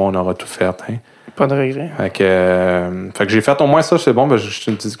pas, mais là, au moins, on aura tout fait. Hein. » Pas de regret. Fait que j'ai fait au moins ça, c'est bon.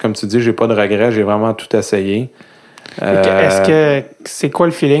 Comme tu dis, j'ai pas de regret, j'ai vraiment tout essayé. Est-ce que c'est quoi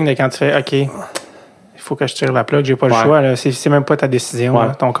le feeling de quand tu fais « OK, il faut que je tire la plug, j'ai pas le choix. » là. C'est même pas ta décision.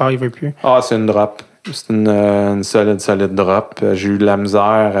 Là. Ton corps, il veut plus. C'est une drop. C'est une solide drop. J'ai eu de la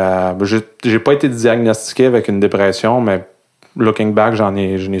misère j'ai pas été diagnostiqué avec une dépression, mais looking back, j'en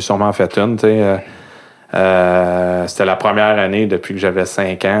ai sûrement fait une. C'était la première année depuis que j'avais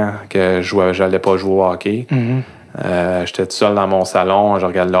 5 ans que j'allais pas jouer au hockey. J'étais tout seul dans mon salon, je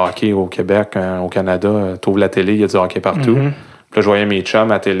regarde le hockey au Québec, au Canada. T'ouvres la télé, il y a du hockey partout. Puis là, je voyais mes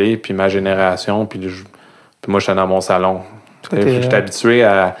chums à la télé, puis ma génération, puis moi, j'étais dans mon salon. J'étais habitué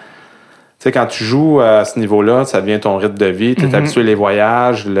à... Tu sais, quand tu joues à ce niveau-là, ça devient ton rythme de vie. Tu es habitué les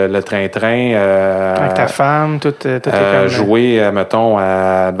voyages, le train-train. Avec ta femme, tout est comme... Jouer, mettons,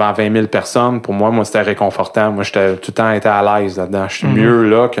 devant 20 000 personnes, pour moi, c'était réconfortant. Moi, j'étais tout le temps été à l'aise là-dedans. Je suis mieux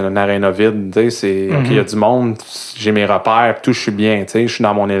là qu'une aréna vide. Tu sais, OK, il y a du monde, j'ai mes repères, tout, je suis bien. Tu sais, je suis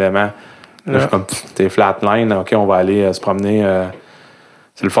dans mon élément. Là, je suis comme, t'es flatline. OK, on va aller se promener...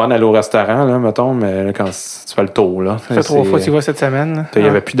 C'est le fun d'aller au restaurant, là, mettons, mais là, quand tu fais le tour, là. Ça fait 3 fois que tu vas cette semaine. Il n'y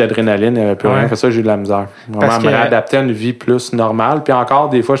avait plus d'adrénaline, il n'y avait plus rien. Fait ça, j'ai eu de la misère. Vraiment me réadapter à une vie plus normale. Puis encore,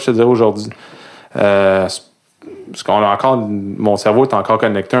 des fois, je te dirais aujourd'hui, parce qu'on a encore, mon cerveau est encore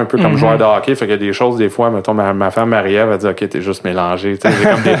connecté un peu comme joueur de hockey. Fait qu'il y a des choses, des fois, mettons, ma femme Marie-Ève va dire, OK, t'es juste mélangé. J'ai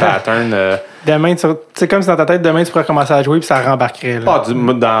comme des patterns. Demain, c'est comme si dans ta tête, demain, tu pourrais commencer à jouer puis ça rembarquerait. Là.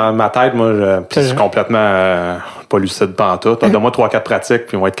 Dans ma tête, moi, je suis complètement pas lucide pantoute. Donne-moi 3-4 pratiques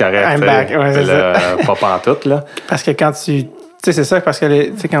puis on va être correct. I'm back. Ouais, c'est ça. Pas pantoute, là. Parce que quand tu sais, c'est ça, parce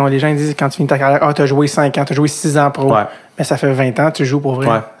que quand les gens disent, quand tu finis ta carrière, t'as joué 5 ans, t'as joué 6 ans pro. Ouais. Mais ça fait 20 ans que tu joues pour vrai.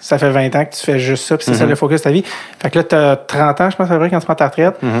 Ouais. Ça fait 20 ans que tu fais juste ça, puis c'est ça le focus de ta vie. Fait que là, t'as 30 ans, je pense, c'est vrai, quand tu prends ta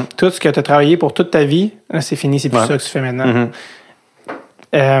retraite. Tout ce que t'as travaillé pour toute ta vie, là, c'est fini, c'est plus ça que tu fais maintenant.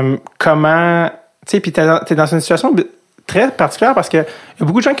 Comment, tu sais, puis t'es dans une situation très particulière parce que y a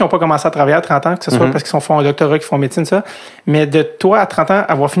beaucoup de gens qui n'ont pas commencé à travailler à 30 ans, que ce soit parce qu'ils font un doctorat, qu'ils font médecine, ça. Mais de toi, à 30 ans,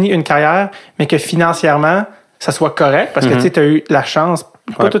 avoir fini une carrière, mais que financièrement, ça soit correct, parce que tu as eu la chance,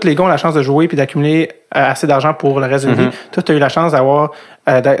 pas tous les gars ont la chance de jouer puis d'accumuler assez d'argent pour le reste de la vie. Toi, tu as eu la chance d'avoir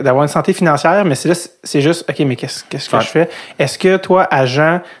une santé financière, mais c'est juste, OK, mais qu'est-ce que je fais? Est-ce que toi,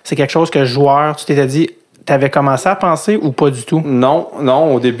 agent, c'est quelque chose que joueur, tu t'étais dit, tu avais commencé à penser ou pas du tout? Non.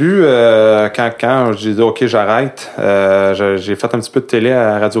 Au début, quand j'ai dit, OK, j'arrête, j'ai fait un petit peu de télé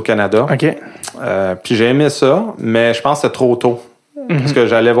à Radio-Canada. OK. Puis j'ai aimé ça, mais je pense que c'était trop tôt. Parce que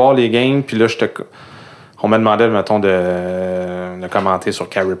j'allais voir les games, puis là, on me demandait, mettons, de commenter sur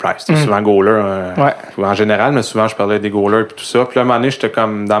Carey Price. C'était souvent goaler. En général, mais souvent, je parlais des goalers et tout ça. Puis là, à un moment donné, j'étais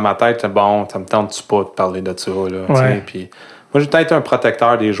comme dans ma tête, bon, ça me tente-tu pas de parler de ça, là. Puis moi, j'ai peut-être un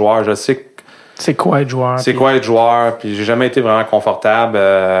protecteur des joueurs. Je sais c'est quoi être joueur. Puis j'ai jamais été vraiment confortable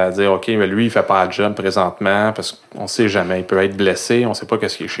à dire, OK, mais lui, il fait pas le job présentement parce qu'on sait jamais. Il peut être blessé. On sait pas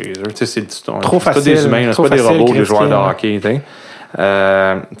qu'est-ce qui est chez eux. C'est trop facile. C'est pas des humains, c'est pas des robots, des joueurs de hockey, t'sais.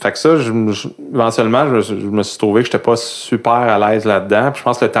 Fait que ça, éventuellement, je me suis trouvé que j'étais pas super à l'aise là-dedans. Puis je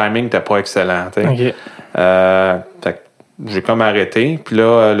pense que le timing n'était pas excellent. Okay. Fait que j'ai comme arrêté. Puis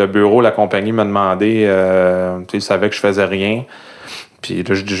là, le bureau, la compagnie m'a demandé, ils savaient que je faisais rien. Puis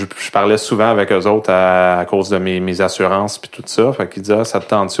là, je parlais souvent avec eux autres à cause de mes assurances puis tout ça. Fait qu'ils disaient, ça te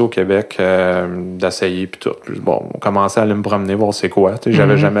tente-tu au Québec d'essayer puis tout. Puis bon, on commençait à aller me promener, voir c'est quoi.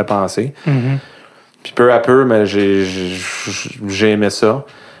 J'avais jamais pensé. Puis peu à peu, mais j'ai aimé ça.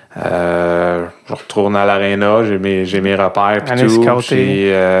 Je retourne à l'aréna, j'ai mes repères puis tout. Puis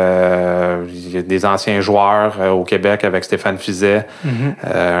il y a des anciens joueurs au Québec avec Stéphane Fizet,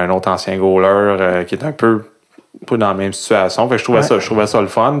 un autre ancien goaler qui est un peu dans la même situation. Fait que je trouvais ça le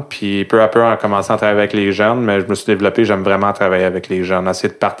fun. Puis peu à peu, en commençant à travailler avec les jeunes, mais je me suis développé, j'aime vraiment travailler avec les jeunes, essayer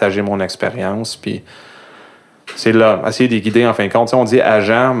de partager mon expérience. Puis c'est là, essayer de les guider en fin de compte. T'sais, on dit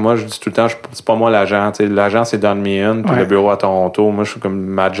agent, moi je dis tout le temps, c'est pas moi l'agent. T'sais, l'agent, c'est Don Meehan, puis le bureau à Toronto. Moi, je suis comme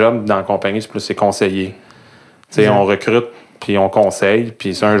ma job dans la compagnie, c'est conseiller. On recrute, puis on conseille,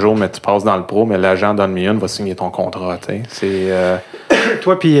 puis si un jour mais tu passes dans le pro, mais l'agent Don Meehan va signer ton contrat. C'est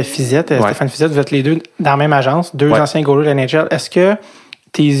toi puis Fizette, Stéphane Fizette, vous êtes les deux dans la même agence, deux anciens goalers de la NHL. Est-ce que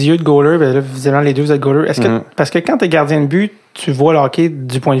tes yeux de goaler, ben là, visiblement les deux vous êtes goalers, est-ce que parce que quand tu es gardien de but, tu vois le hockey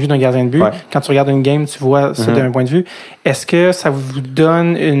du point de vue d'un gardien de but. Quand tu regardes une game, tu vois ça d'un point de vue. Est-ce que ça vous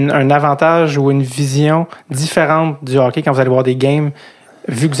donne un avantage ou une vision différente du hockey quand vous allez voir des games,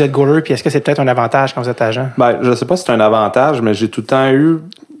 vu que vous êtes goaler, puis est-ce que c'est peut-être un avantage quand vous êtes agent? Ben, je sais pas si c'est un avantage, mais j'ai tout le temps eu...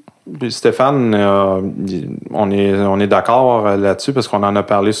 Stéphane, on est d'accord là-dessus parce qu'on en a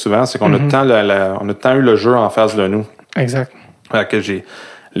parlé souvent, c'est qu'on a tout le temps eu le jeu en face de nous. Exact. Que j'ai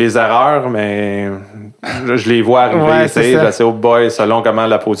les erreurs, mais je les vois arriver. Je sais, oh boy, selon comment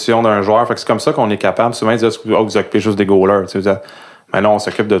la position d'un joueur. Fait que c'est comme ça qu'on est capable souvent de dire vous occupez juste des goalers. Mais non, on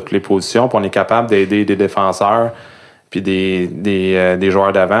s'occupe de toutes les positions, puis on est capable d'aider des défenseurs puis des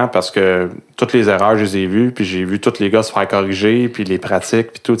joueurs d'avant parce que toutes les erreurs, je les ai vues, puis j'ai vu tous les gars se faire corriger, puis les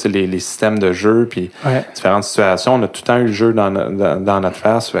pratiques, puis tous les systèmes de jeu, puis différentes situations. On a tout le temps eu le jeu dans notre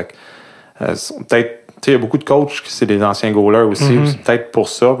face. Fait que, peut-être il y a beaucoup de coachs qui c'est des anciens goalers aussi. C'est peut-être pour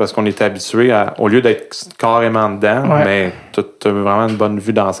ça, parce qu'on est habitué à, au lieu d'être carrément dedans, mais tu as vraiment une bonne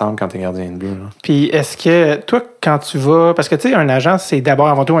vue d'ensemble quand tu es gardien de but. Là. Puis est-ce que toi, quand tu vas... Parce que tu sais, un agent, c'est d'abord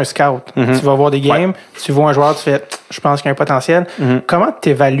avant tout un scout. Tu vas voir des games, tu vois un joueur, tu fais « je pense qu'il y a un potentiel ». Comment tu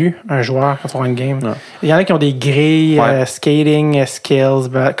évalues un joueur quand tu vois une game? Il y en a qui ont des grilles, skating, skills.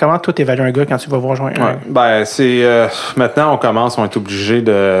 Comment toi, tu évalues un gars quand tu vas voir jouer un... Ben, c'est... maintenant, on est obligé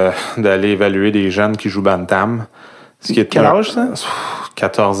d'aller évaluer des jeunes qui jouent Bantam. Quel âge, ça?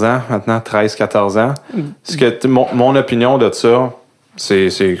 14 ans, maintenant, 13-14 ans. Mon opinion de ça,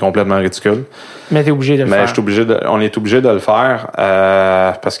 c'est complètement ridicule. Mais t'es obligé de le faire. On est obligé de le faire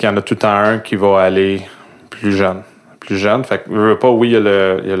parce qu'il y en a tout le temps un qui va aller plus jeune. Fait que, je veux pas, oui, il y a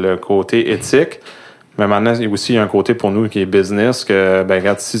le côté éthique, mais maintenant, il y a aussi un côté pour nous qui est business, que, ben,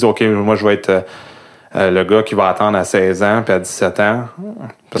 regarde, si, OK, moi, je vais être le gars qui va attendre à 16 ans puis à 17 ans.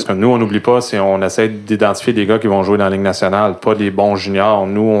 Parce que nous, on n'oublie pas, on essaie d'identifier des gars qui vont jouer dans la Ligue nationale, pas des bons juniors.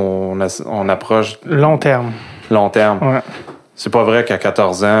 Nous, on approche... Long terme. Ouais. C'est pas vrai qu'à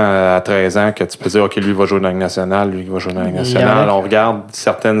 14 ans, à 13 ans, que tu peux dire, OK, lui, il va jouer dans la Ligue nationale, lui, il va jouer dans la Ligue nationale. On regarde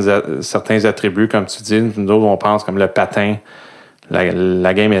certains attributs, comme tu dis. Nous autres, on pense comme le patin.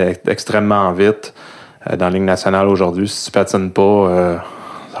 La game est extrêmement vite dans la Ligue nationale aujourd'hui. Si tu patines pas,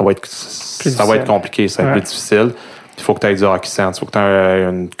 ça va être compliqué, ça va être plus difficile. Il faut que tu aies du hockey sense, il faut que tu aies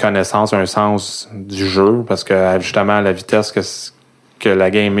une connaissance, un sens du jeu, parce que justement, à la vitesse que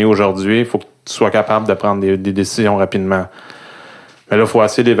la game est aujourd'hui, il faut que tu sois capable de prendre des décisions rapidement. Mais là, il faut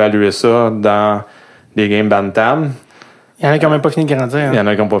essayer d'évaluer ça dans des games Bantam. Il y en a qui n'ont même pas fini de grandir. Il y en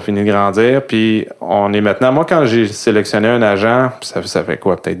a qui n'ont pas fini de grandir. Puis on est maintenant... Moi, quand j'ai sélectionné un agent, ça fait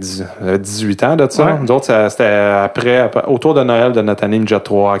quoi? Peut-être 18 ans de ça. Ouais. Nous autres, c'était après, autour de Noël de notre année midget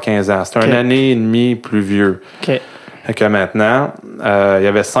 3 à 15 ans. C'était une année et demie plus vieux. Fait que maintenant, il y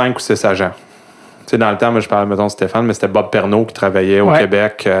avait 5 ou 6 agents. Tu sais, dans le temps, moi, je parlais, mettons, de Stéphane, mais c'était Bob Perneau qui travaillait au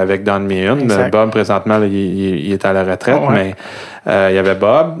Québec avec Don Meehan. Bob, présentement, là, il est à la retraite, mais il y avait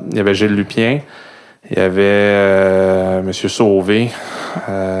Bob, il y avait Gilles Lupien, il y avait M. Sauvé,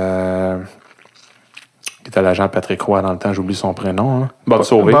 qui était l'agent Patrick Roy dans le temps, j'oublie son prénom. Hein. Bob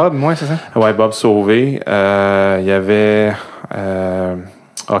Sauvé. Bob, moi, c'est ça? Oui, Bob Sauvé. Il y avait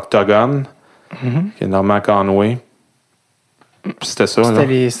Octogone, qui est Normand Conway. C'était ça. C'était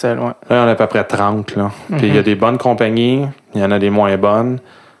les seuls, ouais. Là, on est à peu près 30. Là. Puis il y a des bonnes compagnies, il y en a des moins bonnes.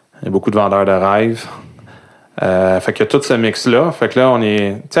 Il y a beaucoup de vendeurs de rêves. Fait qu'il y a tout ce mix-là. Fait que là, on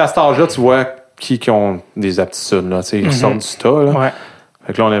est... Tu sais, à cet âge-là, tu vois qui ont des aptitudes. Là. Tu sais, ils sortent du tas. Là. Ouais.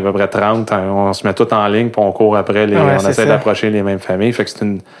 Fait que là, on est à peu près 30. On se met tout en ligne, puis on court après. On essaie d'approcher les mêmes familles. Fait que il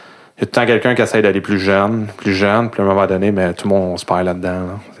y a tout le temps quelqu'un qui essaie d'aller plus jeune. Puis à un moment donné, ben, tout le monde se perd là-dedans.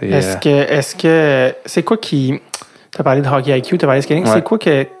 Là. Est-ce que... C'est quoi qui... Tu as parlé de hockey IQ, tu as parlé de skating.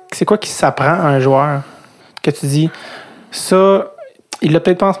 Ouais. C'est quoi qui s'apprend à un joueur que tu dis, ça, il l'a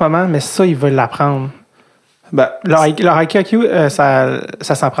peut-être pas en ce moment, mais ça, il veut l'apprendre? Ben, leur hockey IQ, ça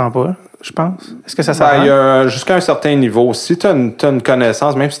s'apprend pas, je pense. Est-ce que ça s'apprend? Jusqu'à un certain niveau. Si tu as une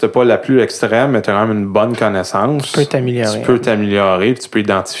connaissance, même si tu n'as pas la plus extrême, mais tu as quand même une bonne connaissance, tu peux t'améliorer. Tu peux t'améliorer, puis tu peux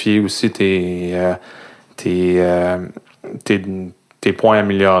identifier aussi tes points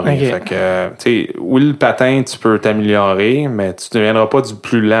améliorés. Fait que, tu sais, oui, le patin, tu peux t'améliorer, mais tu ne deviendras pas du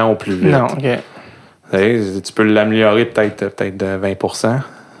plus lent au plus vite. Non, OK. Tu peux l'améliorer peut-être de 20%,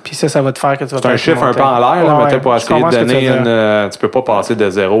 Puis ça va te faire que tu vas... C'est un chiffre un peu en l'air, là, mais pour essayer de donner tu peux pas passer de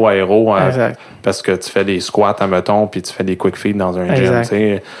 0 à héros parce que tu fais des squats, admettons, puis tu fais des quick feeds dans un gym.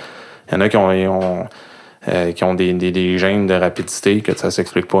 Il y en a qui ont des gènes de rapidité que ça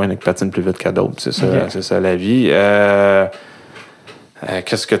s'explique pas. Il y en a qui patinent plus vite que d'autres. C'est ça la vie.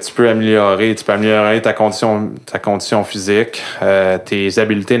 Qu'est-ce que tu peux améliorer? Tu peux améliorer ta condition physique, tes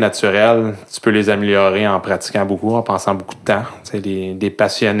habiletés naturelles. Tu peux les améliorer en pratiquant beaucoup, en passant beaucoup de temps. Des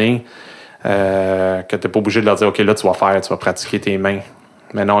passionnés que tu n'es pas obligé de leur dire « OK, là, tu vas pratiquer tes mains ».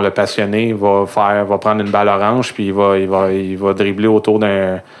 Mais non, le passionné va prendre une balle orange puis il va dribbler autour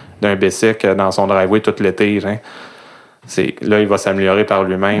d'un bicycle dans son driveway tout l'été. Hein. Là, il va s'améliorer par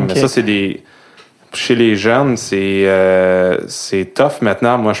lui-même. Okay. Mais ça, c'est chez les jeunes, c'est tough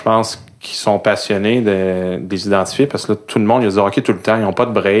maintenant. Moi, je pense qu'ils sont passionnés de les identifier parce que là, tout le monde, il a du hockey tout le temps. Ils n'ont pas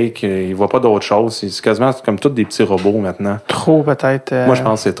de break. Ils ne voient pas d'autre chose. C'est quasiment comme tous des petits robots maintenant. Trop, peut-être. Moi, je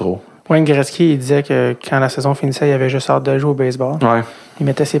pense que c'est trop. Wayne Gretzky, il disait que quand la saison finissait, il avait juste hâte de jouer au baseball. Ouais. Il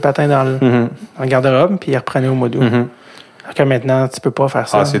mettait ses patins dans le garde-robe puis il reprenait au mois d'août. Alors que maintenant, tu peux pas faire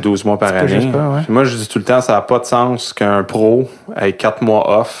ça. C'est 12 mois par année. Pas, moi, je dis tout le temps, ça n'a pas de sens qu'un pro ait 4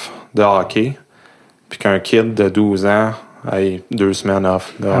 mois off de hockey puis qu'un kid de 12 ans ait 2 semaines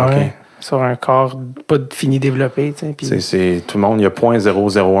off de hockey. Ouais. Sur un corps pas fini développé. Puis... C'est tout le monde. Il y a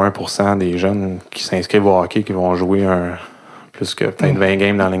 0.001% des jeunes qui s'inscrivent au hockey qui vont jouer plus que peut-être 20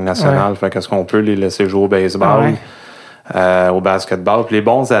 games dans la Ligue nationale. Fait qu'est-ce qu'on peut les laisser jouer au baseball, au basketball. Puis les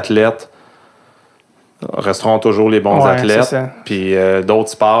bons athlètes resteront toujours les bons athlètes. Puis d'autres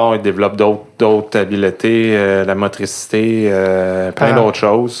sports, ils développent d'autres habiletés, la motricité, plein d'autres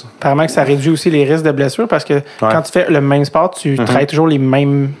choses. Apparemment que ça réduit aussi les risques de blessures parce que quand tu fais le même sport, tu traites toujours les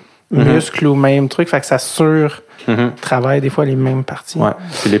mêmes muscles ou mêmes trucs. Fait que ça travaille des fois les mêmes parties. Ouais.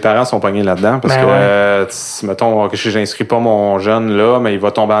 Puis les parents sont pognés là-dedans parce que si, mettons, que j'inscris pas mon jeune là, mais il va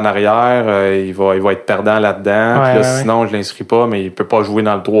tomber en arrière, il va être perdant là-dedans. Puis là, sinon, je l'inscris pas, mais il peut pas jouer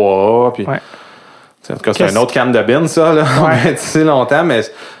dans le 3A. Puis... En tout cas, c'est un autre can de bin, ça, là. On a dit longtemps, mais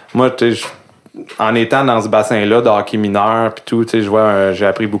moi, en étant dans ce bassin-là de hockey mineur, puis tout, j'ai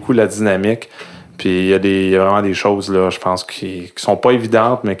appris beaucoup la dynamique. Puis il y a vraiment des choses, là, je pense, qui sont pas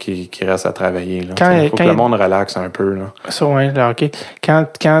évidentes, mais qui restent à travailler. Il faut que le monde relaxe un peu. Là. Ça, oui, le hockey. Quand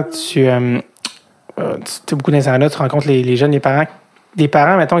tu es beaucoup dans les années-là, tu rencontres les jeunes, les parents. Des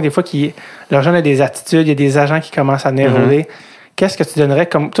parents, mettons, des fois, leurs jeunes ont des attitudes, il y a des agents qui commencent à venir rouler. Qu'est-ce que tu donnerais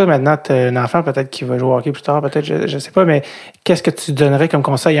comme... Toi, maintenant, tu as un enfant peut-être qui va jouer au hockey plus tard, peut-être, je sais pas, mais qu'est-ce que tu donnerais comme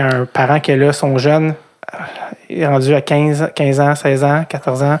conseil à un parent qui est là, son jeune, il est rendu à 15 ans, 16 ans,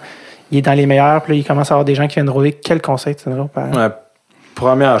 14 ans, il est dans les meilleurs, puis là, il commence à avoir des gens qui viennent rouler. Quel conseil tu donnerais aux parents?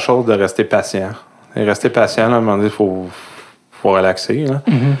 Première chose, de rester patient. Et rester patient, là, à un moment donné, il faut relaxer.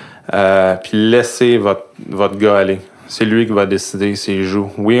 Là. Puis laisser votre gars aller. C'est lui qui va décider s'il joue.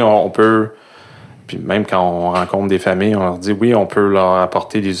 Oui, on peut... Puis même quand on rencontre des familles, on leur dit oui, on peut leur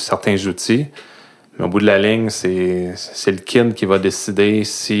apporter certains outils, mais au bout de la ligne, c'est le kid qui va décider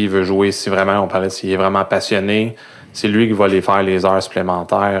s'il veut jouer, s'il est vraiment passionné, c'est lui qui va les faire les heures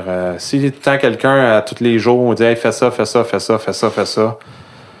supplémentaires. Si tant quelqu'un à tous les jours on dit hey, fais ça.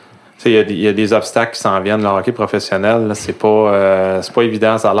 Il y a des obstacles qui s'en viennent. Le hockey professionnel, là, c'est pas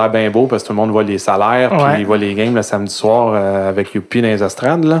évident. Ça a l'air bien beau parce que tout le monde voit les salaires puis il voit les games le samedi soir avec Youpi dans les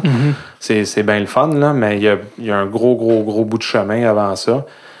estrades. Là. C'est bien le fun, là, mais il y a un gros bout de chemin avant ça.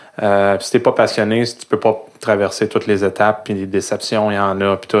 Si t'es pas passionné, tu peux pas traverser toutes les étapes, puis les déceptions, il y en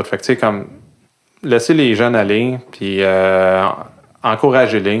a, puis tout. Fait que tu sais, comme laisser les jeunes aller, puis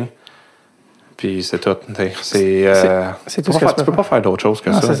encourager-les. Puis c'est tout. C'est tout tu peux pas faire d'autre chose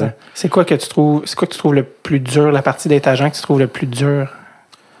que ça. C'est quoi que tu trouves le plus dur, la partie d'être agent que tu trouves le plus dur?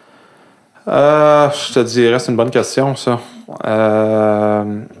 Je te dirais, c'est une bonne question, ça.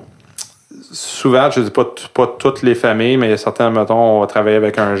 Souvent, je dis pas toutes les familles, mais il y a certains, mettons, on va travailler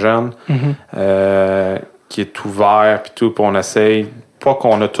avec un jeune qui est ouvert, puis tout, puis on essaye, pas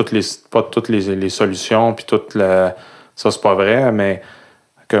qu'on a toutes les solutions, puis ça, c'est pas vrai, mais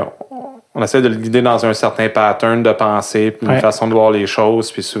on essaie de le guider dans un certain pattern de pensée, puis une façon de voir les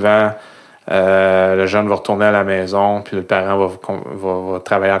choses, puis souvent, le jeune va retourner à la maison, puis le parent va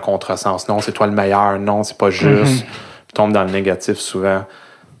travailler en contresens. Non, c'est toi le meilleur. Non, c'est pas juste. Puis tombe dans le négatif souvent.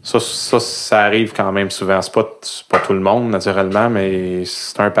 Ça arrive quand même souvent. C'est pas tout le monde, naturellement, mais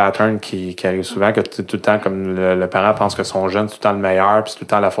c'est un pattern qui arrive souvent, que tout le temps, comme le parent pense que son jeune, c'est tout le temps le meilleur, puis c'est tout le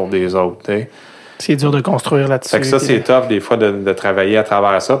temps la faute des autres, t'sais. C'est dur de construire là-dessus. Fait que ça, c'est tough des fois de travailler à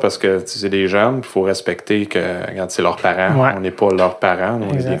travers ça parce que c'est des jeunes, il faut respecter que quand c'est leurs parents, on n'est pas leurs parents,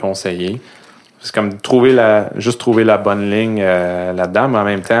 on est des conseillers. C'est comme trouver la bonne ligne là-dedans, mais en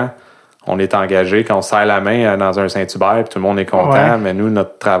même temps, on est engagé, quand on serre la main dans un Saint-Hubert, puis tout le monde est content. Ouais. Mais nous,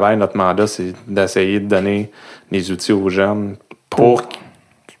 notre travail, notre mandat, c'est d'essayer de donner les outils aux jeunes pour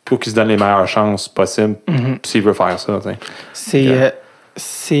qu'ils se donnent les meilleures chances possibles, s'ils veulent faire ça.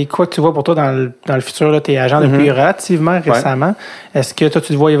 C'est quoi que tu vois pour toi dans le futur? Tu es agent depuis relativement récemment. Est-ce que toi,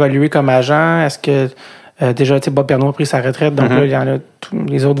 tu te vois évoluer comme agent? Est-ce que déjà, Bob Perneau a pris sa retraite, donc là, il y en a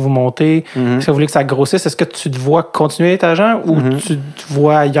les autres vous montez. Est-ce que vous voulez que ça grossisse? Est-ce que tu te vois continuer à être agent ou tu te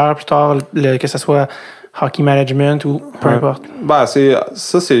vois ailleurs plus tard, que ce soit hockey management ou peu importe? Ben,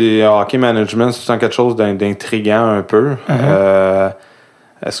 c'est hockey management, c'est quelque chose d'intriguant un peu.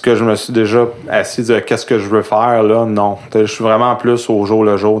 Est-ce que je me suis déjà assis de qu'est-ce que je veux faire là? Non. Je suis vraiment plus au jour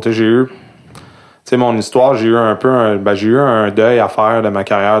le jour. J'ai eu, mon histoire, j'ai eu un deuil à faire de ma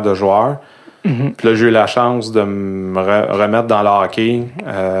carrière de joueur. Puis là, j'ai eu la chance de me remettre dans le hockey.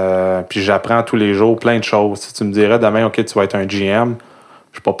 Puis j'apprends tous les jours plein de choses. Si tu me dirais demain, OK, tu vas être un GM,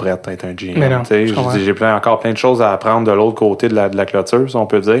 je suis pas prête à être un GM. Non, j'ai encore plein de choses à apprendre de l'autre côté de la clôture, si on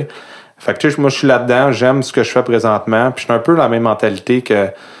peut dire. Fait que moi, je suis là-dedans, j'aime ce que je fais présentement. Puis je suis un peu la même mentalité que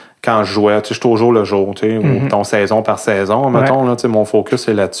quand je jouais. Je suis au jour le jour, ou ton saison par saison. Mettons, là, mon focus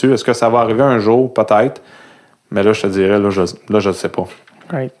est là-dessus. Est-ce que ça va arriver un jour? Peut-être. Mais là, je te dirais, je ne sais pas.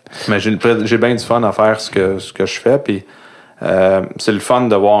 Right. Mais j'ai bien du fun à faire ce que je fais. Puis c'est le fun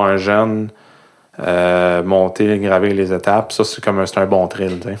de voir un jeune monter, gravir les étapes. Ça, c'est un bon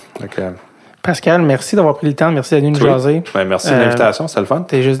thrill. Pascal, merci d'avoir pris le temps. Merci d'être venu nous jaser. Ben, merci de l'invitation, c'est le fun.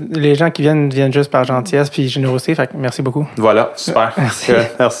 Les gens qui viennent juste par gentillesse puis générosité. Fait que merci beaucoup. Voilà, super. Merci.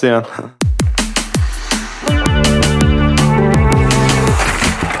 Merci, Anne.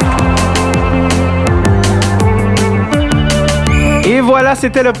 Et voilà,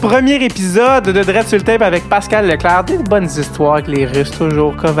 c'était le premier épisode de Dread sur le tape avec Pascal Leclerc. Des bonnes histoires avec les Russes,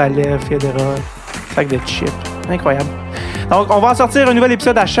 toujours Kovalev, Fedorov, sac de chips. Incroyable. Donc, on va en sortir un nouvel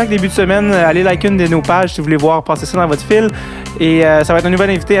épisode à chaque début de semaine. Allez liker une de nos pages si vous voulez voir passer ça dans votre fil. Et ça va être un nouvel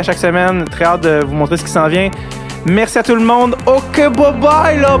invité à chaque semaine. Très hâte de vous montrer ce qui s'en vient. Merci à tout le monde. OK,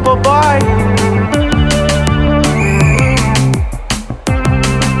 bye-bye, là, bye-bye!